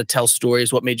made you want to tell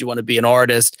stories? What made you want to be an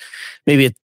artist?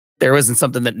 Maybe there wasn't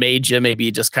something that made you. Maybe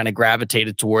you just kind of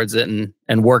gravitated towards it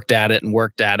and worked at it.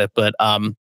 But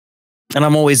and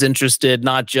I'm always interested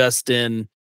not just in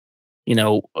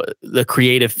the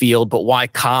creative field, but why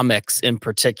comics in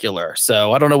particular.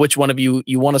 So I don't know which one of you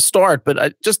want to start,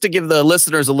 but just to give the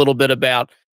listeners a little bit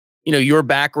about, your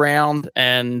background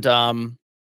and,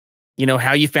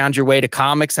 how you found your way to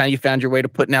comics, how you found your way to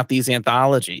putting out these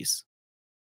anthologies.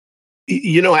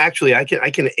 Actually, I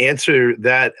can answer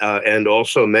that and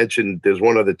also mention there's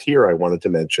one other tier I wanted to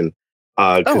mention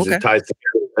because it ties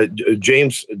to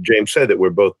James said that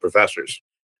we're both professors,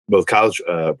 both college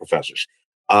professors.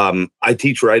 I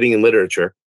teach writing and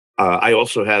literature. I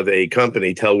also have a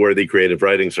company, Tellworthy Creative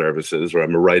Writing Services, where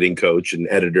I'm a writing coach and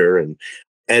editor, and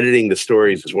editing the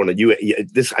stories is one of you.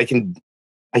 This I can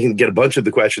get a bunch of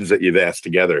the questions that you've asked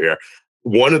together here.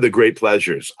 One of the great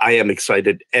pleasures. I am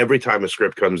excited every time a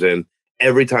script comes in,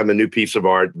 every time a new piece of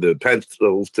art, the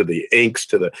pencils to the inks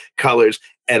to the colors,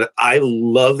 and I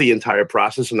love the entire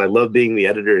process. And I love being the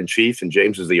editor in chief, and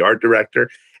James is the art director.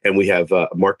 And we have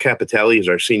Mark Capitelli as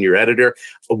our senior editor.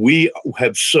 We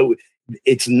have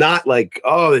it's not like,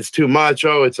 oh, it's too much.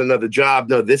 Oh, it's another job.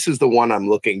 No, this is the one I'm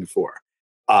looking for.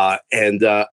 And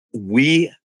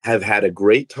we have had a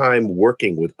great time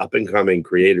working with up and coming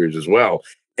creators as well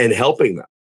and helping them.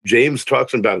 James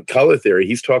talks about color theory.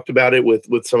 He's talked about it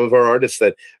with some of our artists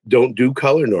that don't do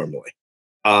color normally.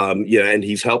 And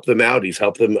he's helped them out. He's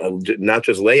helped them not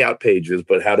just lay out pages,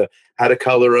 but how to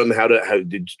color them, how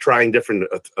trying different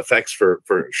effects for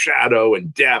shadow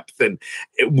and depth. And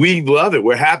we love it.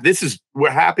 We're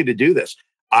happy to do this.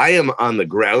 I am on the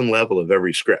ground level of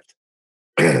every script.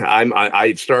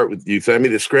 I start with, you send me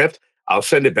the script, I'll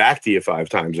send it back to you 5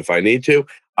 times if I need to.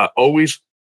 Always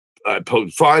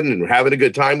fun and having a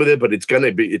good time with it, but it's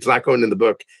not going in the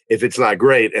book if it's not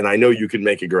great. And I know you can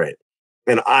make it great.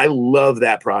 And I love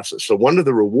that process. So one of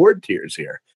the reward tiers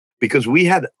here, because we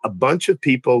had a bunch of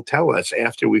people tell us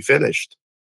after we finished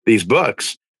these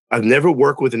books, I've never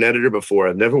worked with an editor before.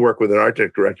 I've never worked with an art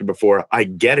director before. I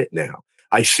get it now.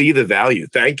 I see the value.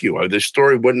 Thank you. This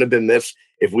story wouldn't have been this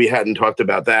if we hadn't talked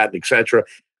about that, etc.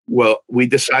 Well, we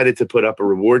decided to put up a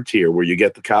reward tier where you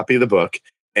get the copy of the book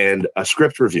and a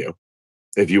script review.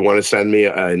 If you want to send me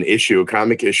a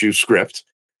comic issue script,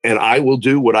 and I will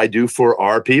do what I do for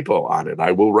our people on it.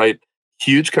 I will write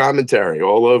huge commentary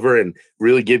all over and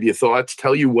really give you thoughts,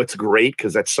 tell you what's great,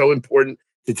 because that's so important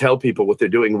to tell people what they're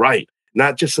doing right,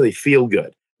 not just so they feel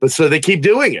good, But so they keep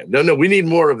doing it. No, we need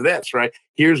more of this, right?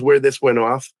 Here's where this went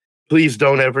off. Please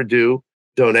don't ever do.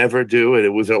 And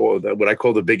it was what I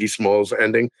call the Biggie Smalls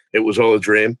ending. It was all a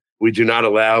dream. We do not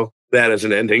allow that as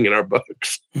an ending in our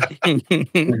books.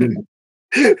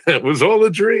 It was all a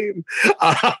dream,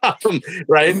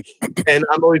 right? And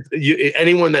I'm always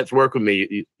anyone that's worked with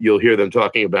me, you'll hear them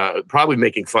talking about probably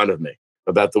making fun of me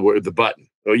about the button.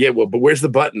 Oh yeah, well, but where's the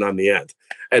button on the end?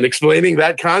 And explaining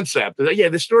that concept. Yeah,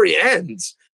 the story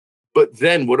ends, but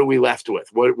then what are we left with?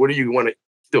 What do you want to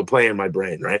still play in my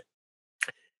brain, right?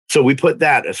 So we put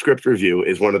that a script review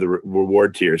is one of the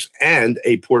reward tiers, and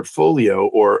a portfolio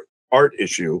or art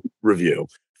issue review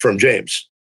from James.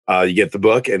 You get the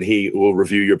book, and he will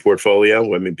review your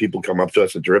portfolio. I mean, people come up to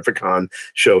us at Terrificon,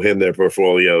 show him their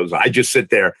portfolios. I just sit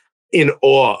there in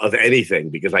awe of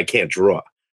anything because I can't draw.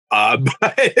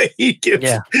 But he gives.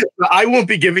 Yeah. I won't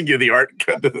be giving you the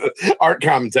art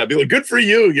comments. I'll be like, "Good for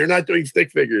you. You're not doing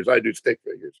stick figures. I do stick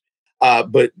figures."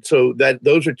 But so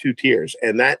those are 2 tiers,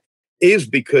 and that is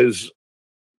because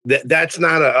that's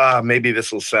not maybe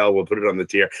this will sell. We'll put it on the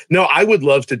tier. No, I would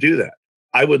love to do that.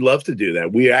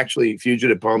 We actually,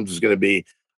 Fugitive Poems is going to be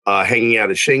hanging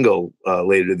out a shingle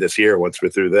later this year once we're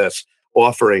through this,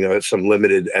 offering some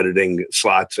limited editing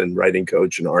slots and writing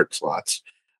coach and art slots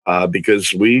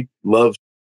because we love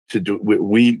to do.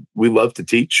 We love to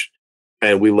teach,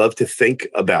 and we love to think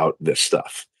about this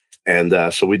stuff, and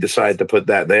so we decided to put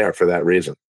that there for that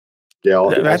reason. Yeah,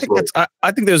 I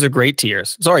think those are great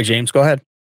tiers. Sorry, James, go ahead.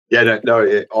 Yeah,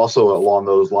 also along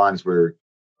those lines, we're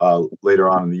later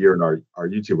on in the year in our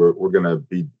YouTube, we're going to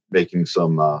be making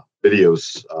some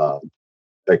videos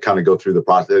that kind of go through the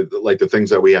process, like the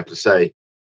things that we have to say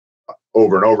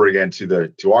over and over again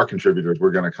to our contributors.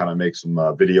 We're going to kind of make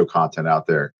some video content out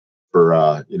there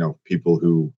for people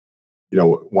who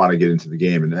want to get into the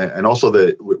game, and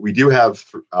also we do have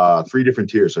 3 different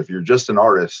tiers. So if you're just an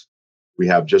artist, we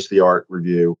have just the art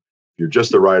review. If you're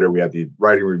just a writer, we have the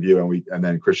writing review, and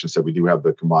then Christian said we do have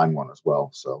the combined one as well.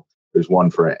 So there's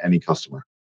one for any customer.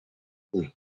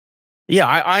 Yeah,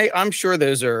 I'm sure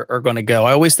those are going to go.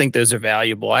 I always think those are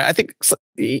valuable. I think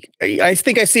I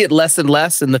see it less and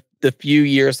less in the few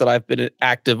years that I've been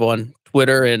active on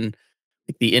Twitter and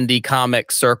the indie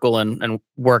comic circle and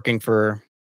working for,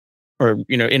 or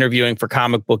interviewing for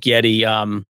Comic Book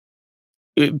Yeti.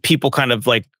 People kind of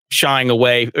like shying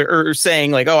away or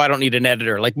saying like, "Oh, I don't need an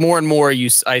editor." Like more and more,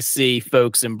 I see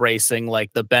folks embracing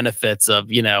like the benefits of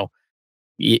you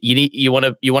want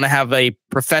to have a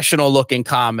professional looking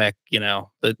comic.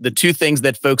 The 2 things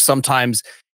that folks sometimes,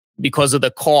 because of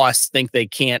the cost, think they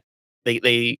can't.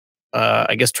 They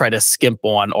I guess try to skimp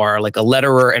on, are like a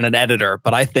letterer and an editor.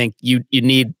 But I think you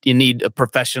need a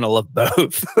professional of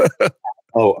both.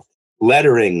 Oh,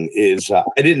 lettering is. I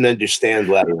didn't understand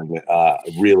lettering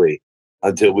really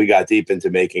until we got deep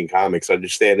into making comics.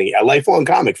 Understanding a lifelong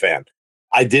comic fan,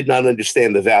 I did not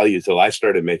understand the value till I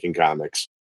started making comics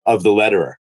of the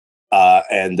letterer.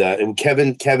 And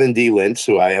Kevin D. Lintz,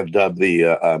 who I have dubbed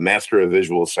the master of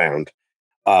visual sound,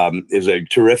 is a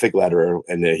terrific letterer,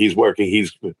 and he's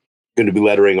going to be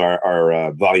lettering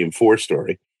our volume 4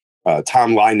 story.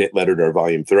 Tom Lynett lettered our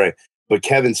volume 3. But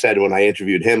Kevin said when I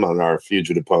interviewed him on our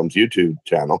Fugitive Poems YouTube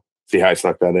channel, see how I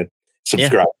snuck that in?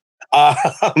 Subscribe. Yeah.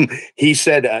 He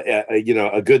said,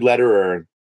 a good letterer,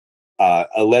 a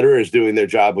letterer is doing their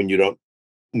job when you don't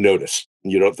notice,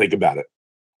 you don't think about it.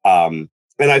 And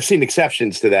I've seen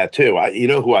exceptions to that too.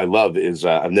 Who I love is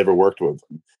I've never worked with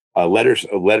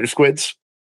letter squids.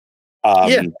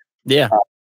 Yeah.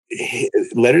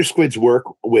 Letter squids work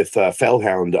with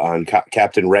Fellhound on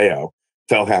Captain Rayo.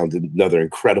 Fellhound, another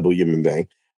incredible human being.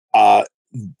 The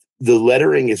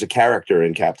lettering is a character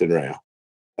in Captain Rayo.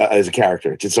 As a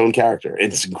character, it's its own character.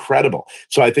 It's incredible.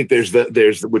 So I think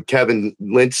there's what Kevin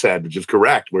Lynch said, which is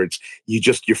correct, where it's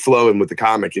you're flowing with the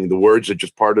comic and the words are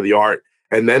just part of the art.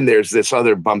 And then there's this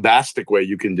other bombastic way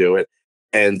you can do it.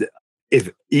 And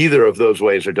if either of those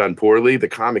ways are done poorly, the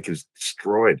comic is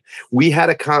destroyed. We had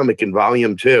a comic in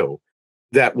volume 2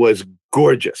 that was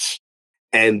gorgeous.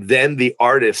 And then the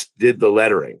artist did the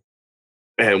lettering.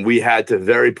 And we had to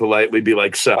very politely be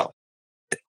like, so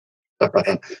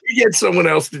you get someone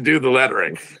else to do the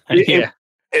lettering. Yeah.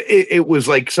 It was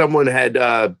like someone had,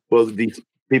 these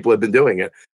people had been doing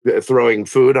it, throwing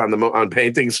food on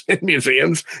paintings in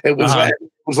museums. It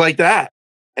was like that.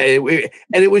 And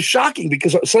it was shocking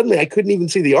because suddenly I couldn't even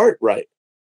see the art right.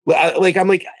 I'm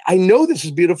like, I know this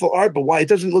is beautiful art, but why it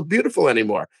doesn't look beautiful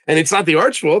anymore? And it's not the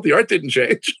art's fault. The art didn't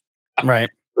change. Right.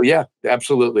 So yeah,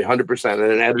 absolutely. 100%. And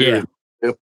an editor.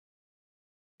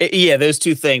 Yeah, those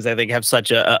 2 things I think have such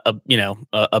a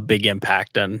big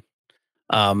impact. And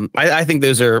I think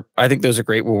those are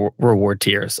great reward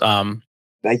tiers.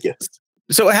 Thank you.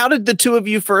 So how did the two of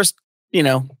you first,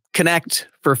 connect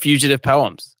for Fugitive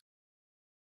Poems?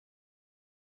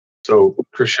 So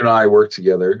Christian and I worked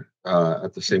together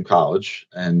at the same college,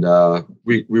 and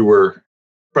we were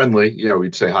friendly.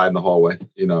 We'd say hi in the hallway.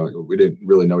 We didn't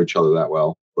really know each other that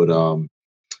well, but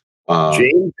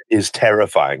James is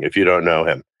terrifying if you don't know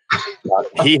him.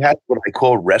 He has what I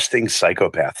call resting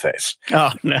psychopath face.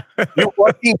 Oh no! You're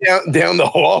walking down the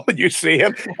hall and you see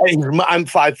him. I'm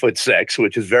 5'6",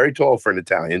 which is very tall for an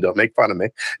Italian. Don't make fun of me.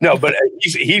 No, but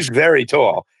he's very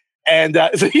tall, and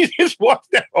so he just walks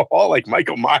down the hall like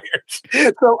Michael Myers.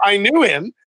 So I knew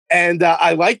him, and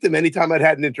I liked him anytime I'd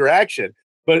had an interaction.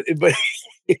 But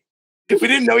we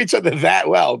didn't know each other that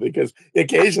well because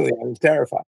occasionally I was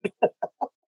terrified.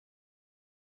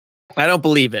 I don't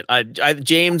believe it.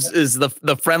 James is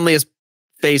the friendliest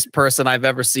faced person I've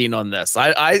ever seen on this.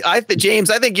 James,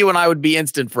 I think you and I would be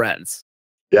instant friends.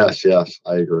 Yes,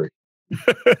 I agree.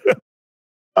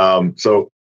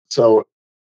 So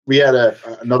we had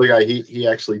another guy. He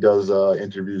actually does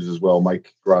interviews as well,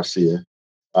 Mike Gracia.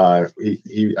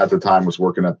 He at the time was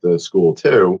working at the school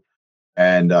too,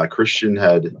 and Christian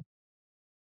had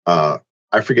I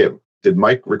forget. Did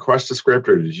Mike request a script,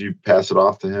 or did you pass it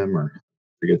off to him, or?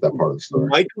 Forget that part of the story.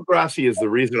 Michael Grassi is the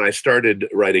reason I started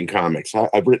writing comics.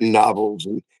 I've written novels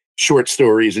and short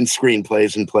stories and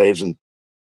screenplays and plays, and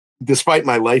despite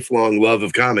my lifelong love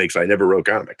of comics, I never wrote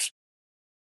comics,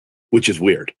 which is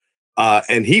weird.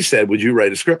 And he said, "Would you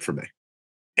write a script for me?"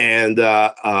 And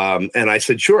I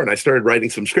said, "Sure." And I started writing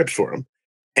some scripts for him.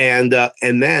 And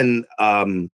then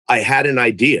I had an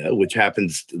idea, which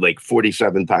happens like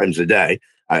 47 times a day.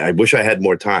 I wish I had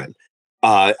more time.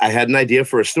 I had an idea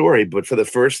for a story, but for the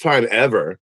first time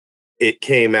ever, it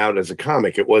came out as a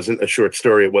comic. It wasn't a short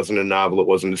story. It wasn't a novel. It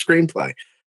wasn't a screenplay.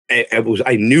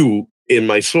 I knew in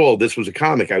my soul this was a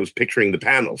comic. I was picturing the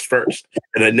panels first,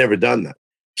 and I'd never done that.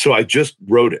 So I just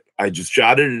wrote it. I just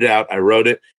jotted it out. I wrote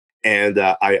it, and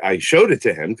I showed it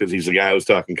to him because he's the guy I was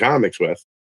talking comics with.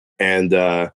 And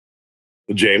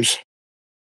James.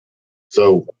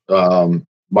 So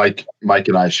Mike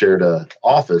and I shared an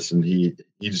office, and he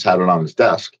just had it on his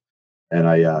desk, and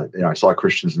I saw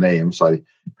Christian's name, so I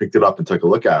picked it up and took a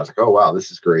look at it. I was like, oh wow,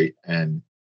 this is great. And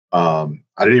I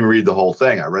didn't even read the whole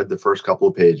thing. I read the first couple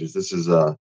of pages. This is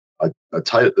the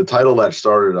title that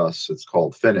started us. It's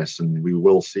called Finis, and we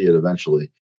will see it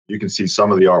eventually. You can see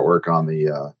some of the artwork on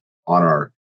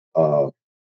our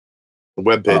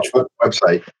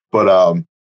website, but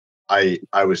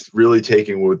I was really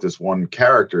taken with this one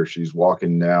character. She's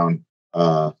walking down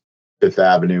Fifth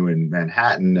Avenue in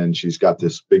Manhattan, and she's got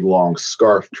this big long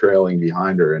scarf trailing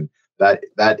behind her, and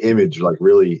that image like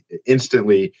really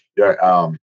instantly.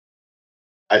 I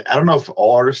don't know if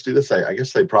all artists do this. I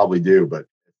guess they probably do, but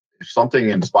if something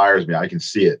inspires me, I can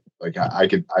see it. Like I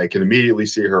can immediately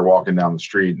see her walking down the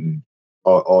street, and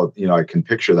I can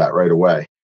picture that right away.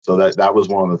 So that was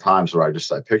one of the times where I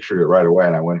pictured it right away,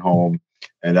 and I went home,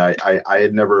 and I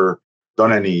had never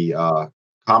done any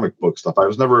comic book stuff. I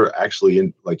was never actually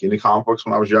into comic books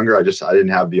when I was younger. I didn't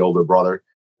have the older brother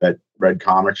that read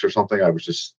comics or something. I was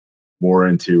just more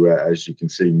into, as you can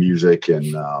see, music,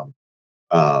 and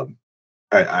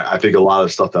I think a lot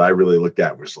of stuff that I really looked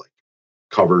at was like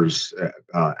covers,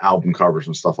 album covers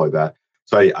and stuff like that.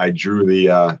 So I drew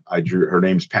her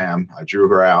name's Pam. I drew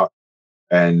her out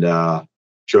and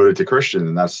showed it to Christian,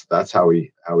 and that's how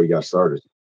we got started.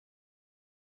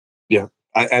 Yeah,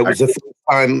 I was the first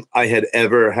time I had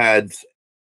ever had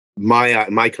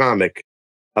my comic,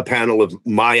 a panel of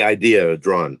my idea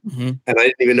drawn, and I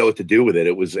didn't even know what to do with it.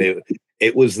 It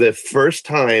was the first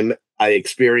time I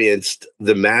experienced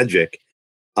the magic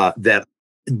that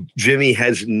Jimmy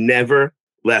has never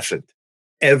lessened.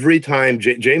 Every time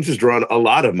James has drawn a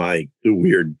lot of my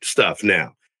weird stuff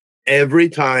now. Every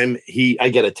time I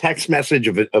get a text message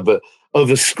of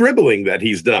a scribbling that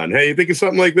he's done. Hey, you think of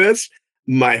something like this?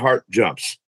 My heart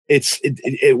jumps.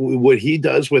 What he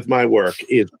does with my work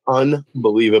is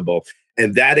unbelievable,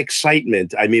 and that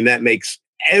excitement. I mean, that makes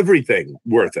everything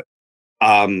worth it.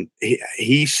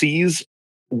 He sees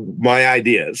my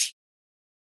ideas,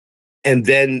 and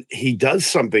then he does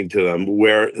something to them.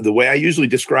 Where the way I usually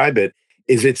describe it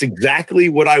is, it's exactly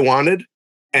what I wanted,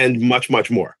 and much, much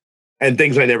more, and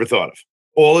things I never thought of,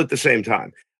 all at the same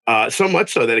time. So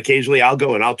much so that occasionally I'll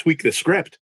go and I'll tweak the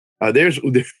script.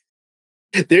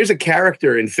 There's a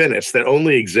character in Finis that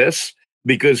only exists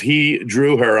because he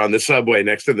drew her on the subway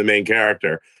next to the main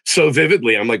character so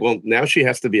vividly. I'm like, well, now she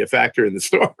has to be a factor in the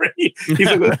story.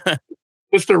 He's like,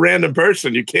 just a random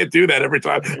person. You can't do that every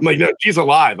time. I'm like, no, she's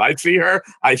alive. I see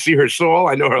her soul.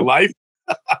 I know her life.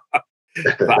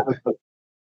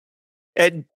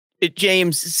 And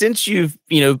James, since you've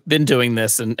been doing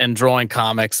this and drawing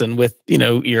comics, and with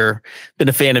you're been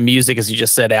a fan of music, as you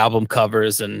just said, album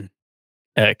covers and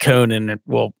Conan, and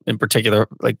well, in particular,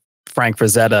 like Frank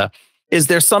Frazetta, is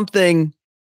there something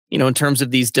in terms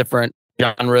of these different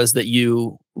genres that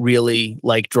you really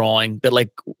like drawing? That,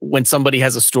 like, when somebody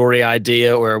has a story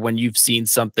idea, or when you've seen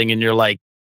something and you're like,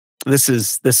 this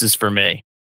is for me.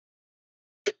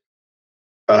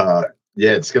 Yeah,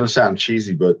 it's gonna sound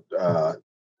cheesy, but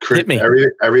Hit me.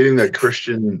 everything that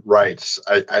Christian writes,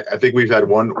 I think we've had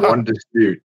one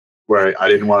dispute where I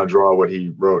didn't want to draw what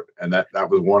he wrote, and that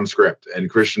was one script. And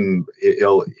Christian,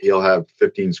 he'll have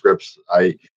 15 scripts.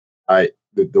 The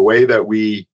way that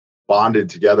we bonded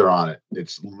together on it,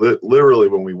 it's literally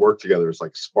when we work together, it's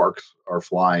like sparks are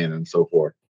flying and so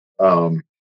forth.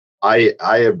 I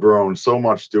have grown so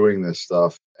much doing this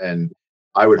stuff, and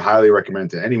I would highly recommend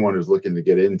to anyone who's looking to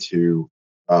get into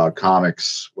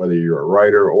comics, whether you're a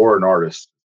writer or an artist,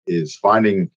 is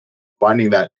finding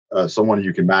that someone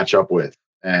you can match up with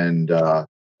and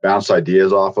bounce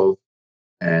ideas off of,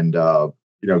 and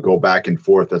go back and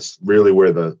forth. That's really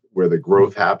where the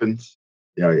growth happens.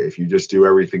 If you just do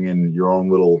everything in your own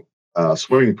little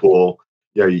swimming pool,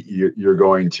 you're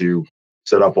going to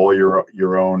set up all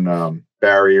your own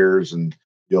barriers, and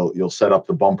you'll set up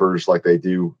the bumpers like they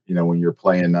do, when you're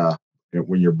playing,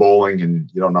 when you're bowling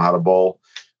and you don't know how to bowl.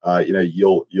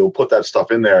 You'll put that stuff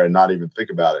in there and not even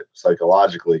think about it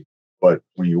psychologically. But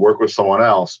when you work with someone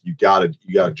else, you gotta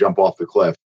jump off the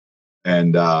cliff,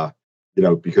 and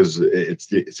because it's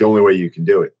the only way you can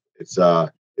do it.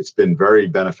 It's been very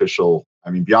beneficial. I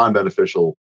mean, beyond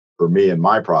beneficial for me and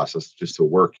my process, just to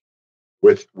work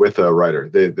with a writer.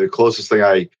 The closest thing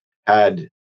I had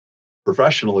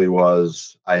professionally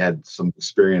was I had some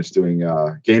experience doing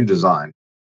game design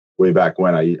way back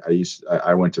when.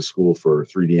 I went to school for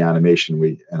 3D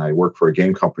animation. And I worked for a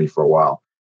game company for a while.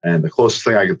 And the closest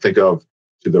thing I could think of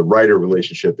to the writer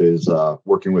relationship is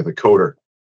working with a coder.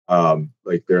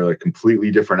 Like, they're a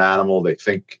completely different animal. They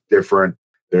think different.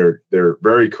 They're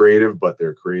very creative, but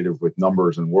they're creative with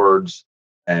numbers and words,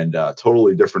 and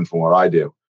totally different from what I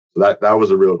do. So that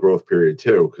was a real growth period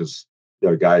too, because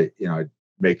a guy, I'd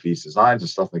make these designs and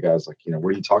stuff, and the guy's like, what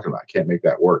are you talking about? I can't make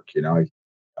that work,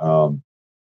 that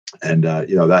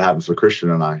happens with Christian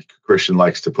and I. Christian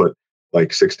likes to put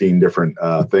like 16 different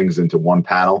things into one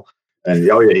panel, and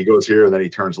he goes here, and then he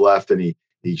turns left, and he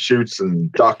shoots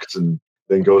and ducks, and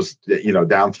then goes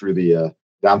down through the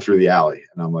alley.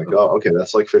 And I'm like, oh, okay,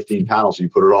 that's like 15 panels. You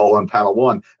put it all on panel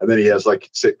one, and then he has like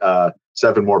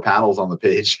 7 more panels on the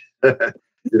page.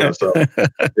 So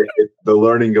the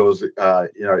learning goes,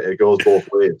 it goes both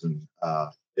ways, and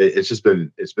it's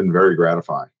been very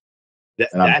gratifying.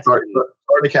 And I'm starting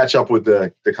to catch up with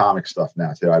the comic stuff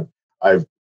now too. I've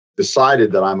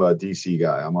decided that I'm a DC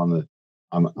guy. I'm on the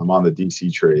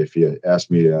DC trade. If you ask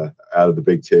me, out of the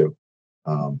big two,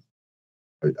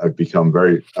 I've become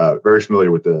very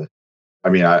familiar with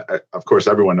of course,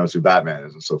 everyone knows who Batman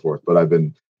is and so forth, but I've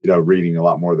been, reading a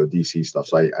lot more of the DC stuff.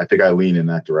 So I think I lean in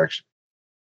that direction.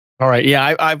 All right.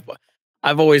 Yeah.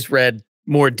 I've always read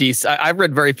more DC. I've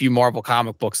read very few Marvel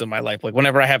comic books in my life. Like,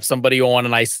 whenever I have somebody on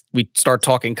and we start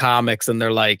talking comics, and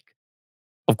they're like,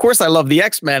 of course I love the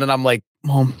X-Men. And I'm like,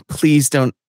 Mom, please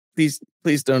don't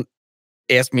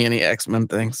ask me any X-Men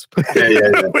things.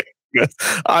 Yeah.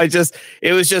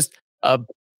 It was just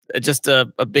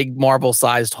a big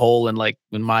Marvel-sized hole in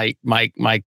my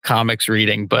comics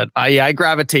reading. But I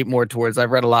gravitate more towards.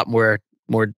 I've read a lot more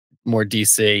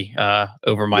DC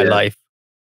over my life.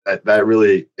 That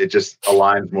really, it just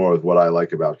aligns more with what I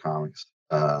like about comics.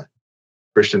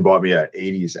 Christian bought me an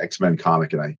 80s X-Men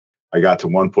comic, and I got to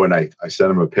one point, I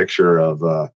sent him a picture of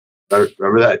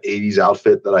remember that 80s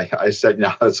outfit that I said.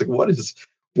 Now it's like, what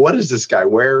is this guy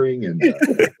wearing? And it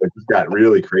just got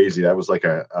really crazy. That was like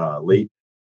a late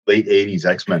 80s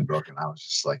X-Men book, and I was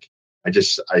just like,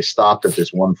 I stopped at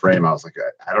this one frame. I was like,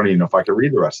 I don't even know if I can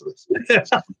read the rest of this. It's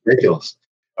ridiculous.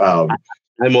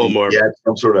 I'm all more. He had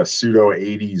some sort of pseudo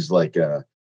 80s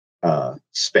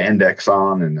spandex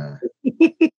on, and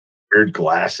weird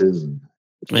glasses, and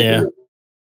yeah.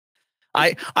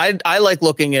 I like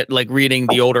looking at, like, reading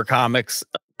the older comics,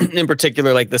 in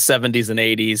particular, like the 70s and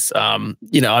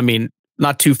 80s.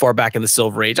 Not too far back in the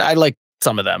Silver Age. I like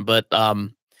some of them, but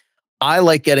I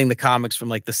like getting the comics from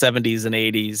like the 70s and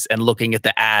 80s and looking at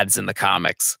the ads in the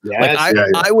comics. Yes,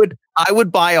 I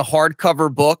would buy a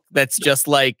hardcover book that's just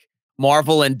like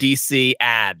Marvel and DC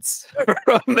ads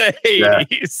from the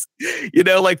 80s,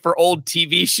 like for old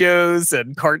TV shows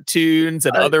and cartoons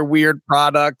and other weird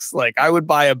products. Like I would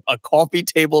buy a coffee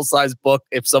table size book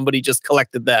if somebody just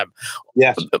collected them.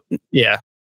 Yes. Yeah.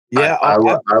 Yeah. I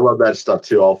love that stuff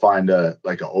too. I'll find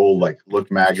like an old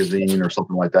Look magazine or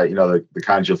something like that. The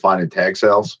kinds you'll find in tag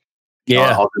sales.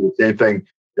 Yeah. I'll do the same thing.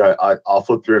 I'll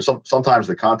flip through. Sometimes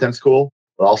the content's cool,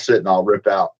 but I'll sit and I'll rip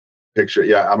out picture.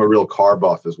 Yeah, I'm a real car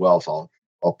buff as well, so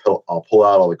I'll pull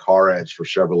out all the car ads for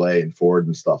Chevrolet and Ford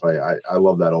and stuff. I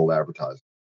love that old advertising.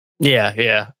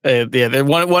 Yeah. There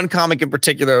one comic in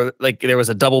particular, like there was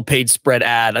a double page spread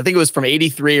ad. I think it was from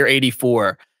 83 or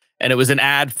 84. And it was an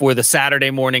ad for the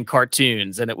Saturday morning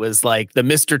cartoons. And it was like the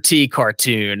Mr. T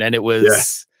cartoon. And it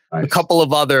was a couple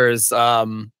of others,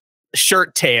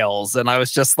 Shirt Tails. And I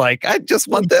was just like, I just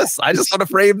want this. I just want to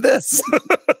frame this.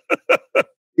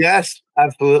 Yes,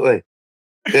 absolutely.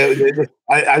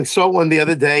 I saw one the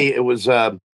other day. It was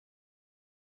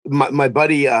my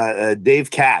buddy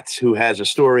Dave Katz, who has a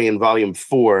story in volume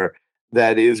 4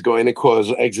 that is going to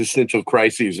cause existential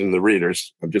crises in the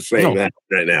readers. I'm just saying that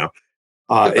right now.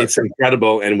 It's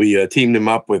incredible, and we teamed him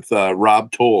up with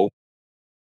Rob Toll,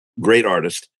 great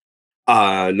artist,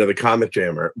 another comic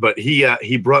jammer. But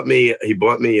he bought me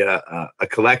a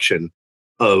collection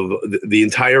of the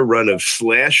entire run of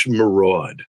Slash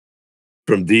Maraud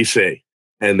from DC,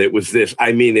 and it was this.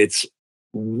 I mean, it's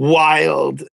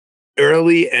wild,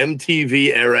 early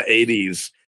MTV era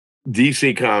 '80s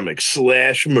DC comics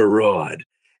Slash Maraud,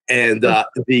 and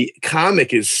the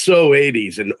comic is so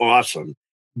 '80s and awesome.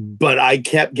 But I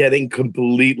kept getting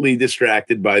completely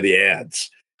distracted by the ads.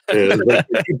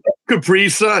 Capri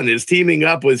Sun is teaming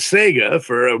up with Sega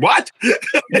for what?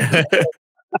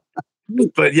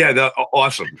 But yeah,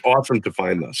 awesome to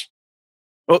find this.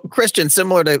 Well, Christian,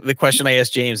 similar to the question I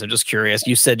asked James, I'm just curious.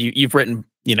 You said you've written,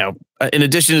 in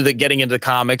addition to getting into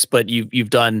comics, but you've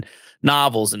done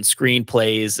novels and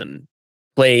screenplays and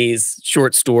plays,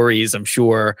 short stories, I'm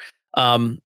sure.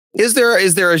 Is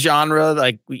there a genre,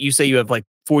 like you say you have like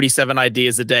 47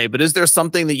 ideas a day, but is there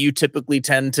something that you typically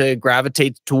tend to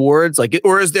gravitate towards? Like,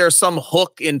 or is there some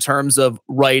hook in terms of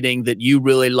writing that you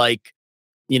really like,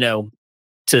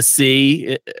 to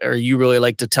see, or you really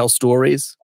like to tell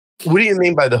stories? What do you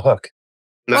mean by the hook?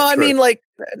 I mean, like,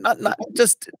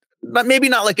 maybe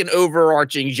not like an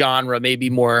overarching genre, maybe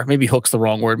hook's the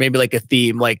wrong word. Maybe like a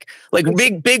theme, like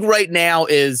big right now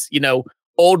is,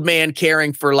 old man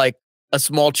caring for like a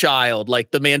small child,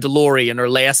 like The Mandalorian or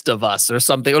Last of Us or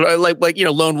something, or like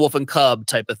Lone Wolf and Cub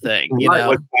type of thing.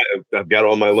 I've got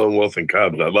all my Lone Wolf and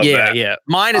Cubs. I love that. Yeah.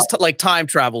 Mine is like time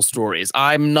travel stories.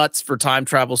 I'm nuts for time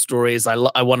travel stories.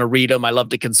 I want to read them. I love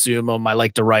to consume them. I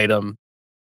like to write them.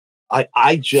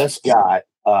 I just got.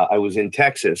 I was in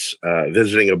Texas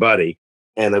visiting a buddy,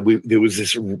 and there was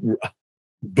this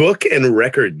book and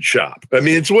record shop. I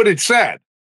mean, it's what it said.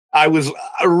 I was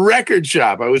a record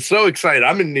shop. I was so excited.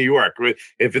 I'm in New York.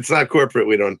 If it's not corporate,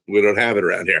 we don't have it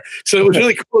around here. So it was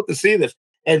really cool to see this.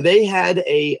 And they had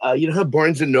a how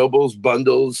Barnes and Noble's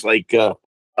bundles like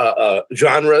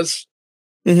genres,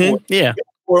 or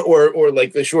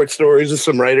like the short stories of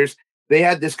some writers. They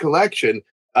had this collection,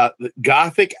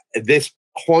 Gothic, this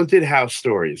haunted house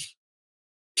stories.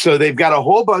 So they've got a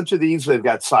whole bunch of these. They've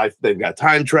got they've got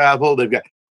time travel.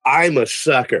 I'm a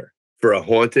sucker for a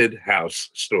haunted house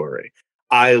story.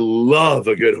 I love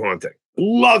a good haunting.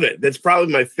 Love it. That's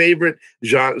probably my favorite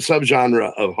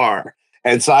subgenre of horror.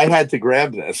 And so I had to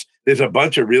grab this. There's a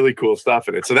bunch of really cool stuff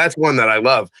in it. So that's one that I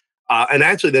love. And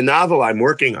actually the novel I'm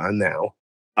working on now,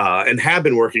 and have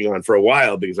been working on for a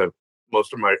while, because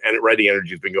most of my writing energy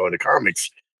has been going to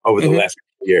comics over the last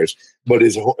couple of years, but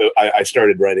I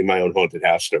started writing my own haunted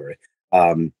house story.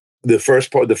 The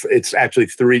first part, it's actually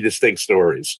 3 distinct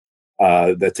stories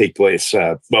that take place.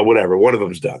 Whatever. One of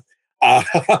them's done.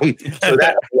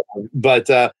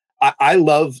 But I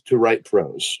love to write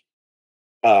prose.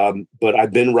 But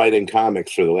I've been writing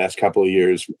comics for the last couple of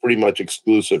years, pretty much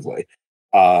exclusively,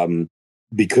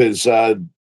 because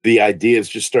the ideas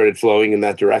just started flowing in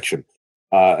that direction,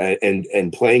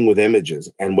 and playing with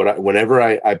images. And whenever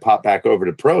I pop back over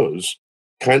to prose,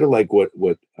 kind of like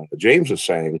what James was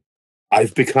saying,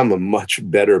 I've become a much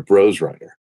better prose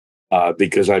writer.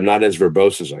 Because I'm not as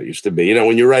verbose as I used to be.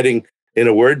 When you're writing in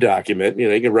a Word document,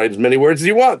 you can write as many words as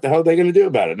you want. The hell are they going to do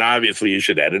about it? Now, obviously, you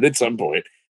should edit at some point.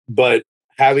 But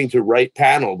having to write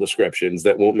panel descriptions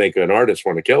that won't make an artist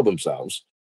want to kill themselves,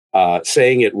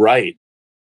 saying it right.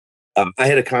 I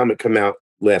had a comic come out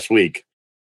last week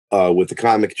with the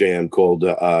Comic Jam called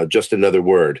Just Another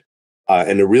Word.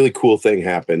 And a really cool thing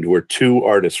happened where 2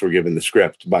 artists were given the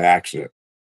script by accident.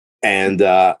 And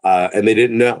they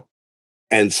didn't know.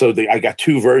 And so I got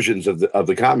two versions of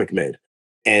the comic made.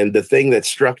 And the thing that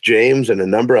struck James and a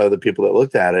number of other people that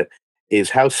looked at it is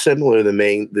how similar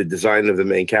the design of the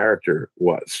main character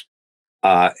was.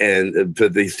 And to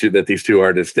these two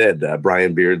artists did,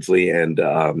 Brian Beardsley and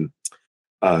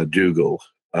Dougal.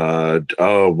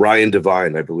 Ryan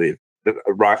Devine, I believe.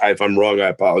 If I'm wrong, I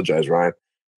apologize, Ryan.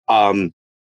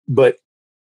 But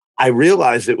I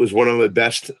realized it was one of the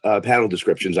best panel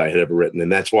descriptions I had ever written,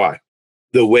 and that's why.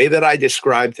 The way that I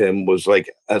described him was like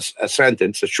a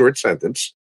sentence, a short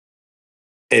sentence.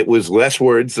 It was less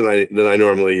words than I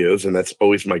normally use, and that's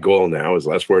always my goal now, is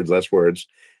less words, less words.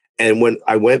 And when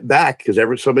I went back,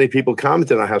 because so many people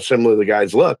commented on how similar the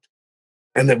guys looked,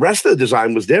 and the rest of the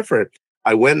design was different,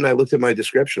 I went and I looked at my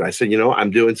description. I said,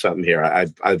 I'm doing something here.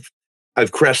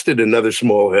 I've crested another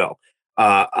small hill.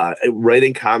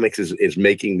 Writing comics is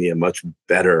making me a much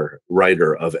better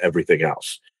writer of everything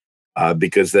else,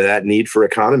 because of that need for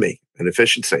economy and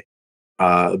efficiency,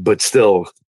 but still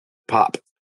pop.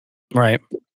 Right.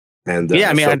 And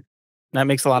that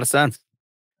makes a lot of sense.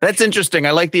 That's interesting.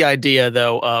 I like the idea,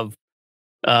 though, of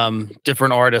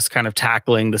different artists kind of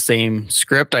tackling the same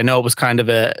script. I know it was kind of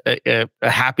a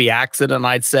happy accident,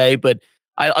 I'd say, but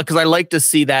because I like to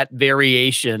see that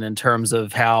variation in terms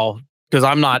of how, because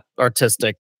I'm not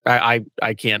artistic. I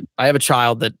can't. I have a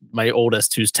child that my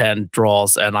oldest, who's 10,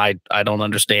 draws, and I don't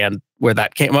understand where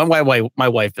that came. My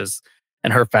wife is,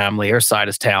 and her family, her side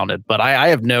is talented, but I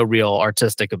have no real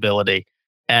artistic ability.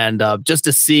 And just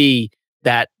to see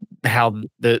that, how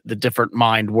the different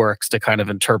mind works to kind of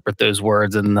interpret those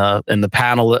words in the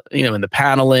panel, in the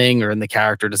paneling or in the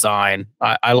character design,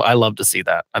 I love to see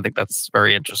that. I think that's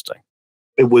very interesting.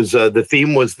 It was the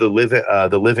theme was the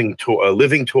living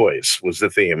toys was the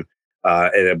theme,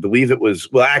 and I believe it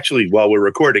was, well, actually, while we're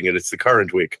recording it, it's the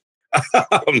current week,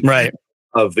 right,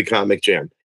 of the Comic Jam.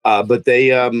 But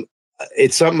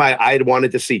it's something I'd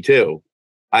wanted to see too.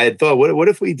 I had thought, what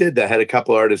if we did that? Had a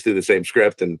couple artists do the same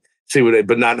script and see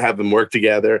but not have them work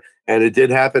together. And it did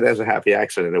happen as a happy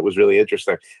accident. It was really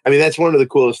interesting. I mean, that's one of the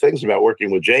coolest things about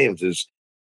working with James is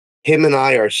him and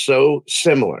I are so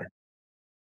similar,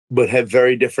 but have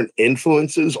very different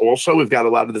influences. Also, we've got a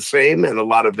lot of the same and a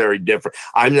lot of very different.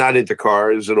 I'm not into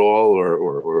cars at all,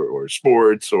 or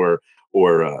sports, or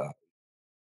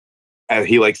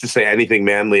he likes to say anything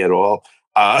manly at all.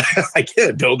 I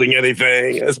can't building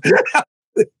anything.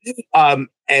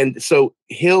 And so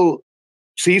he'll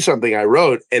see something I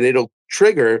wrote, and it'll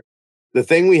trigger the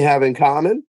thing we have in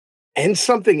common and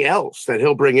something else that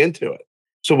he'll bring into it.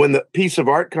 So when the piece of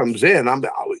art comes in, I'm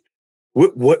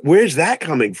where's that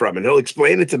coming from? And he'll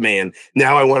explain it to me. And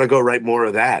now I want to go write more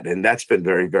of that. And that's been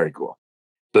very, very cool.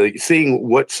 So seeing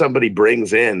what somebody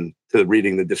brings in to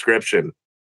reading the description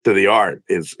to the art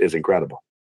is incredible.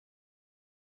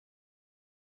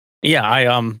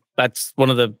 Yeah, that's one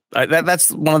of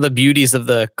the beauties of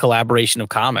the collaboration of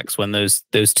comics, when those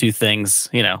two things,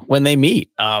 when they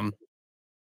meet.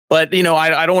 But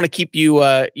I don't want to keep you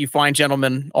fine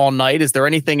gentlemen all night. Is there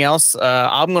anything else?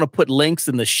 I'm going to put links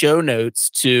in the show notes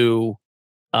to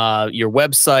your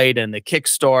website and the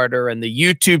Kickstarter and the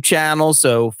YouTube channel,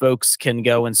 so folks can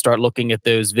go and start looking at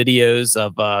those videos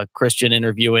of Christian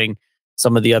interviewing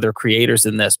some of the other creators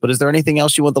in this. But is there anything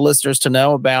else you want the listeners to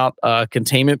know about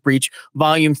Containment Breach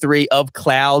Volume 3 of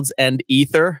Clouds and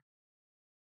Ether?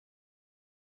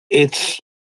 It's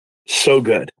so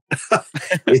good.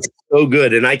 It's so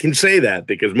good. And I can say that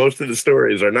because most of the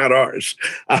stories are not ours.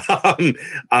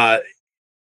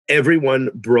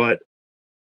 Everyone brought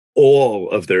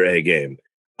all of their A game.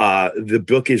 The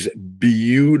book is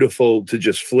beautiful to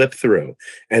just flip through.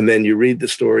 And then you read the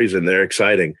stories and they're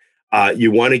exciting.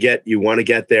 You want to get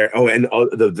there. Oh, and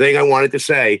the thing I wanted to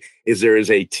say is there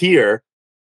is a tier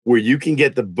where you can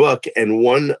get the book and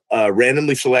one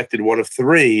randomly selected one of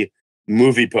 3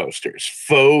 movie posters,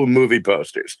 faux movie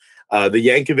posters. The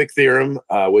Yankovic Theorem,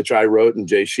 which I wrote and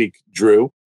Jay Sheik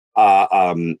drew,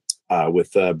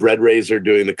 with Bread Razor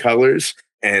doing the colors,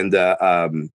 and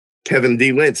Kevin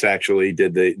D. Lintz actually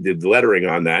did the lettering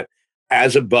on that.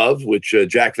 As Above, which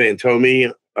Jack Van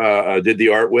Tomey did the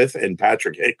art with, and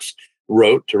Patrick Hicks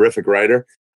wrote, terrific writer,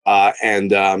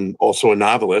 and also a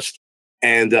novelist,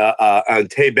 and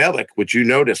Tay Bellick, which you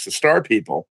noticed, the Star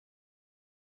People.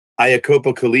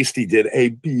 Iacopo Callisti did a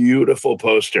beautiful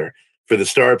poster for the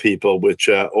Star People, which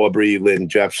Aubrey Lynn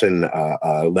Jepson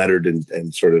lettered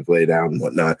and sort of laid out and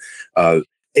whatnot.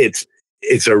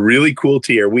 It's a really cool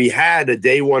tier. We had a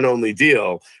day one only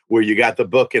deal where you got the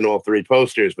book and all 3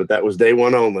 posters, but that was day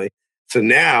one only. So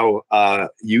now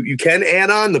you can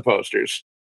add on the posters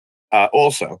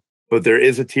also, but there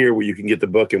is a tier where you can get the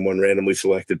book in one randomly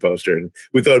selected poster. And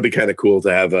we thought it'd be kind of cool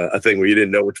to have a thing where you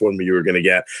didn't know which one you were going to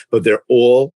get, but they're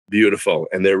all beautiful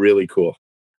and they're really cool.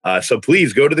 So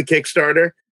please go to the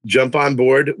Kickstarter, jump on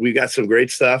board. We got some great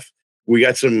stuff. We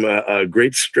got some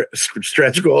great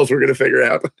stretch goals we're going to figure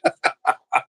out.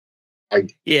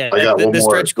 The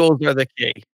stretch goals are the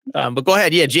key. But go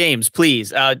ahead. Yeah, James,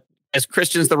 please. As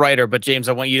Christian's the writer, but James,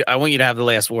 I want you to have the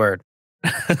last word.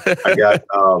 I got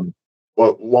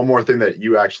well, one more thing that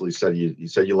you actually said. You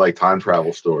said you like time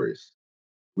travel stories.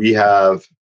 We have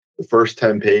the first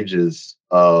 10 pages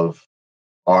of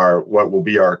what will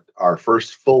be our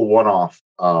first full one-off.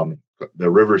 The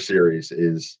River series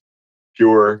is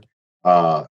pure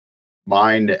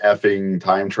mind effing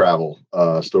time travel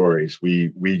stories.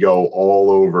 We go all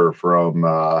over from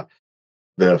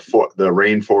the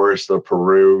rainforest of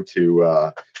Peru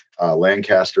to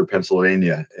Lancaster,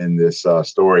 Pennsylvania in this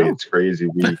story. It's crazy.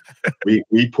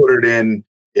 We put it in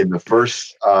the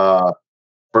first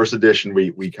edition.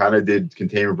 We kind of did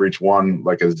Containment Breach 1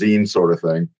 like a zine sort of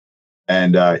thing.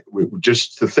 And we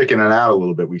just to thicken it out a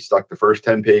little bit, we stuck the first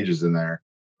 10 pages in there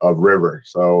of River.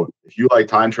 So if you like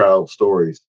time travel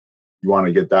stories, you want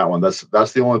to get that one. That's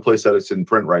the only place that it's in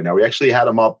print right now. We actually had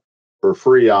them up for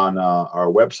free on our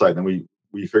website, and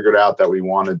we figured out that we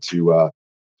wanted to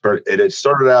it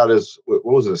started out as, what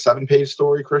was it, a 7-page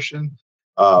story, Christian?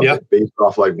 Based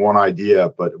off like one idea,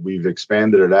 but we've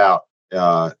expanded it out.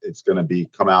 It's going to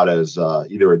come out as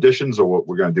either editions, or what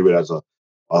we're going to do it as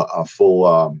a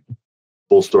full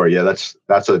story. Yeah,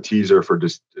 that's a teaser for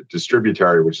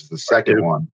Distributary, which is the second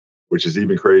one, which is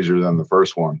even crazier than the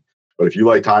first one. But if you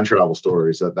like time travel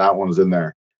stories, that one's in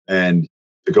there. And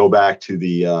to go back to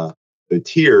the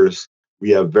tiers,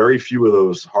 we have very few of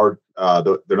those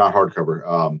they're not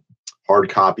hardcover, hard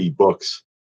copy books,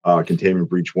 Containment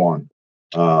Breach 1.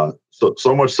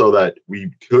 So much so that we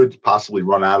could possibly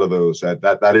run out of those.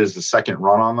 That is the second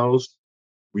run on those.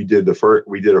 We did a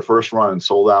first run and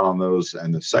sold out on those,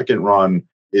 and the second run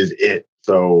is it.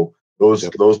 So those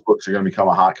books are going to become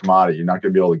a hot commodity. You're not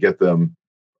going to be able to get them.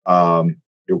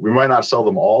 We might not sell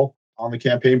them all on the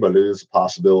campaign, but it is a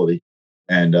possibility.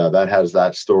 And that has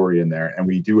that story in there. And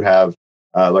we do have,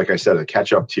 like I said, a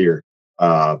catch-up tier,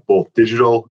 both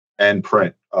digital and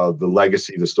print, of the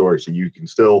legacy of the story. So you can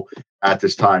still, at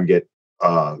this time, get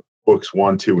books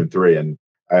 1, 2, and 3. And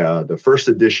the first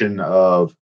edition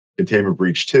of Containment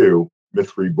Breach 2,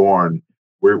 Myth Reborn,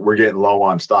 we're getting low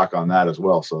on stock on that as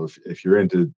well. So if you're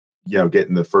into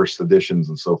getting the first editions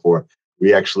and so forth,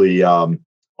 we actually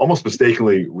almost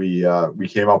mistakenly we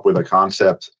came up with a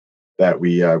concept that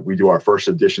we do our first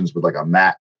editions with like a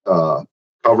matte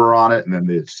cover on it, and then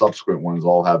the subsequent ones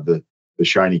all have the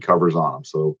shiny covers on them.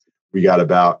 So we got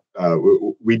about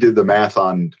we did the math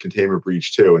on Containment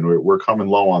Breach 2, and we're coming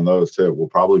low on those too. We'll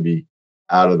probably be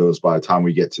out of those by the time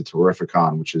we get to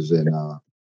Terrificon, which is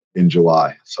in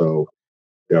July. So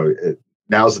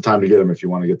now's the time to get them if you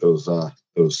want to get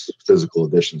those physical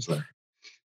editions there.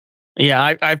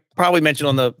 Yeah, I probably mentioned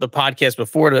on the podcast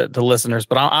before to listeners,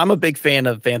 but I'm a big fan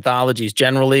of anthologies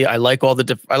generally. I like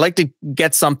I like to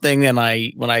get something, and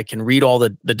when I can read all the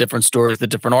different stories, the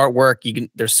different artwork,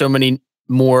 there's so many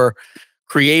more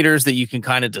creators that you can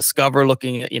kind of discover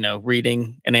looking at,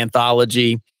 reading an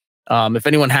anthology. If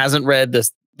anyone hasn't read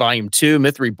this Volume 2,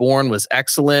 Myth Reborn was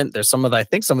excellent. There's some of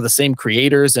the same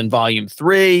creators in Volume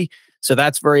 3. So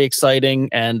that's very exciting.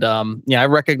 And I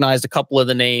recognized a couple of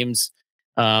the names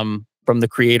from the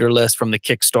creator list from the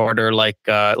Kickstarter,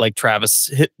 like Travis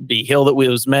B. Hill that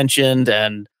was mentioned,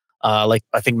 and I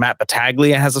think Matt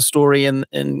Battaglia has a story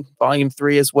in Volume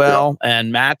 3 as well. Yeah.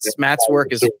 And Matt's work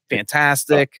is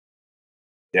fantastic.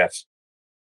 Yes.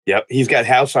 Yep. He's got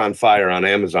House on Fire on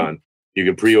Amazon. You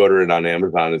can pre-order it on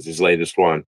Amazon. It's his latest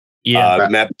one. Yeah.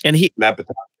 Matt Battaglia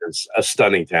is a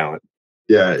stunning talent.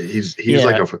 Yeah. He's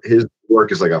like his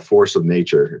work is like a force of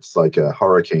nature. It's like a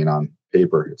hurricane on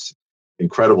paper. It's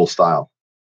incredible style.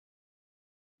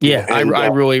 Yeah. And, I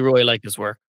really, really like his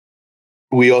work.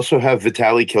 We also have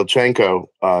Vitaly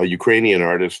Kilchenko, Ukrainian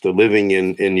artist living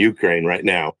in Ukraine right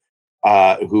now,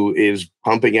 who is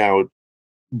pumping out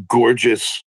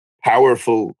gorgeous,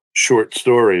 powerful short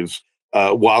stories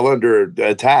while under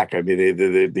attack. I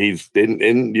mean, he's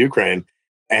in Ukraine,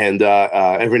 and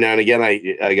every now and again,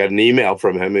 I got an email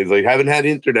from him. He's like, "Haven't had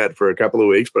internet for a couple of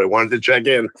weeks, but I wanted to check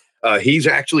in." He's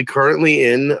actually currently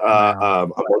in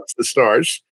Amongst the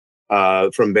Stars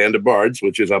from Band of Bards,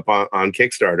 which is up on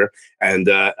Kickstarter, and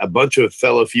a bunch of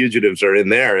fellow fugitives are in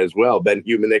there as well. Ben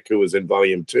Humanik, who was in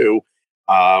Volume 2.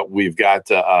 We've got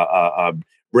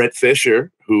Brett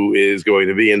Fisher, who is going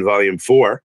to be in Volume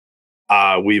 4.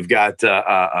 We've got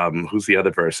who's the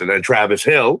other person? And Travis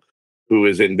Hill, who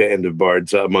is in Band of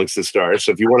Bards Amongst the Stars.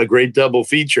 So if you want a great double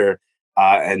feature,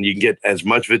 and you can get as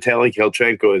much Vitaly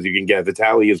Kelchenko as you can get,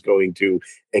 Vitaly is going to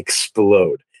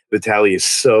explode. Vitaly is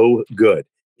so good.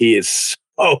 He is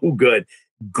so good,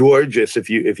 gorgeous. If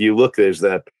you look, there's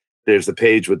the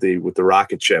page with the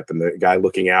rocket ship and the guy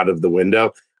looking out of the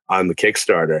window on the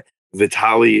Kickstarter.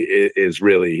 Vitaly is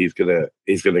really he's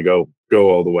gonna go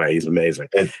all the way. He's amazing.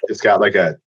 And it's got like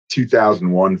a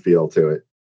 2001 feel to it.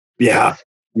 Yeah.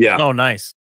 Oh,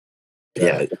 nice.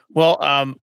 Yeah.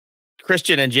 Well,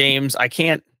 Christian and James, I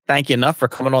can't thank you enough for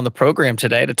coming on the program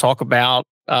today to talk about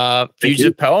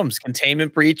Fugitive Poems,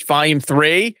 Containment Breach, Volume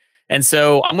 3. And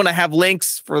so I'm going to have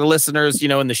links for the listeners,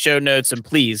 in the show notes. And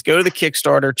please go to the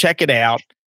Kickstarter, check it out.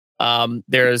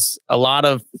 There's a lot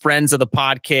of friends of the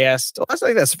podcast. I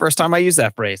think that's the first time I use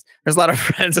that phrase. There's a lot of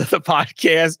friends of the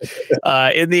podcast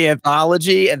in the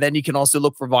anthology. And then you can also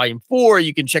look for Volume 4.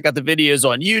 You can check out the videos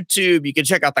on YouTube. You can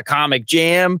check out the Comic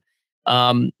Jam.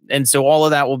 And so all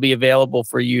of that will be available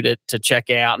for you to check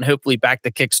out, and hopefully back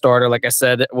to Kickstarter. Like I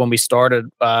said, when we started,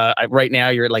 right now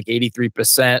you're at like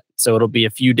 83%. So it'll be a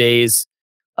few days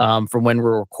from when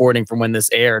we're recording, from when this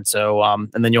aired. So,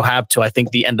 and then you'll have to, I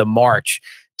think, the end of March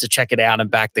to check it out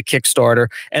and back the Kickstarter.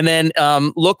 And then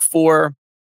look for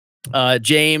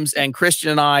James and Christian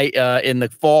and I in the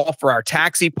fall for our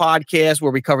Taxi podcast,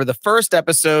 where we cover the first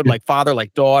episode, Like Father,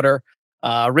 Like Daughter.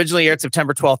 Originally aired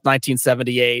September 12th,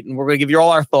 1978. And we're going to give you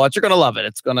all our thoughts. You're going to love it.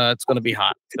 It's going to be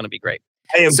hot. It's going to be great.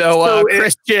 So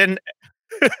Christian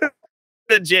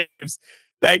and James,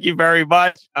 thank you very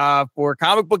much for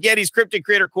Comic Book Yeti's Cryptid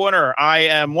Creator Corner. I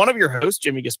am one of your hosts,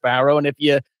 Jimmy Gasparo. And if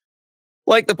you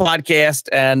like the podcast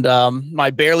and my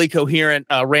barely coherent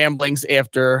ramblings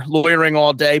after lawyering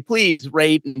all day, please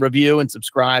rate and review and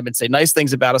subscribe and say nice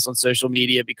things about us on social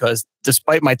media, because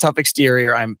despite my tough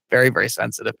exterior, I'm very, very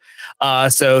sensitive.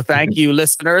 So thank you,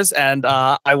 listeners. And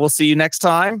I will see you next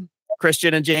time.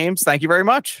 Christian and James, thank you very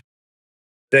much.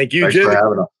 Thank you, Thanks Jim. for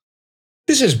having us.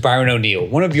 This is Byron O'Neill,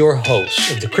 one of your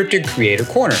hosts of the Cryptid Creator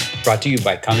Corner, brought to you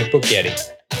by Comic Book Yeti.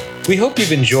 We hope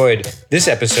you've enjoyed this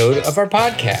episode of our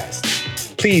podcast.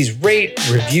 Please rate,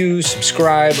 review,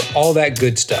 subscribe, all that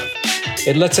good stuff.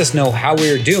 It lets us know how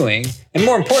we're doing, and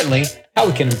more importantly, how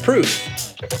we can improve.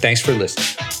 Thanks for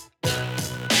listening.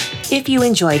 If you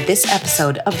enjoyed this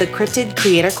episode of the Cryptid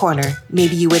Creator Corner,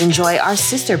 maybe you would enjoy our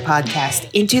sister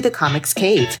podcast, Into the Comics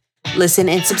Cave. Listen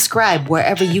and subscribe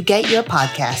wherever you get your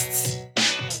podcasts.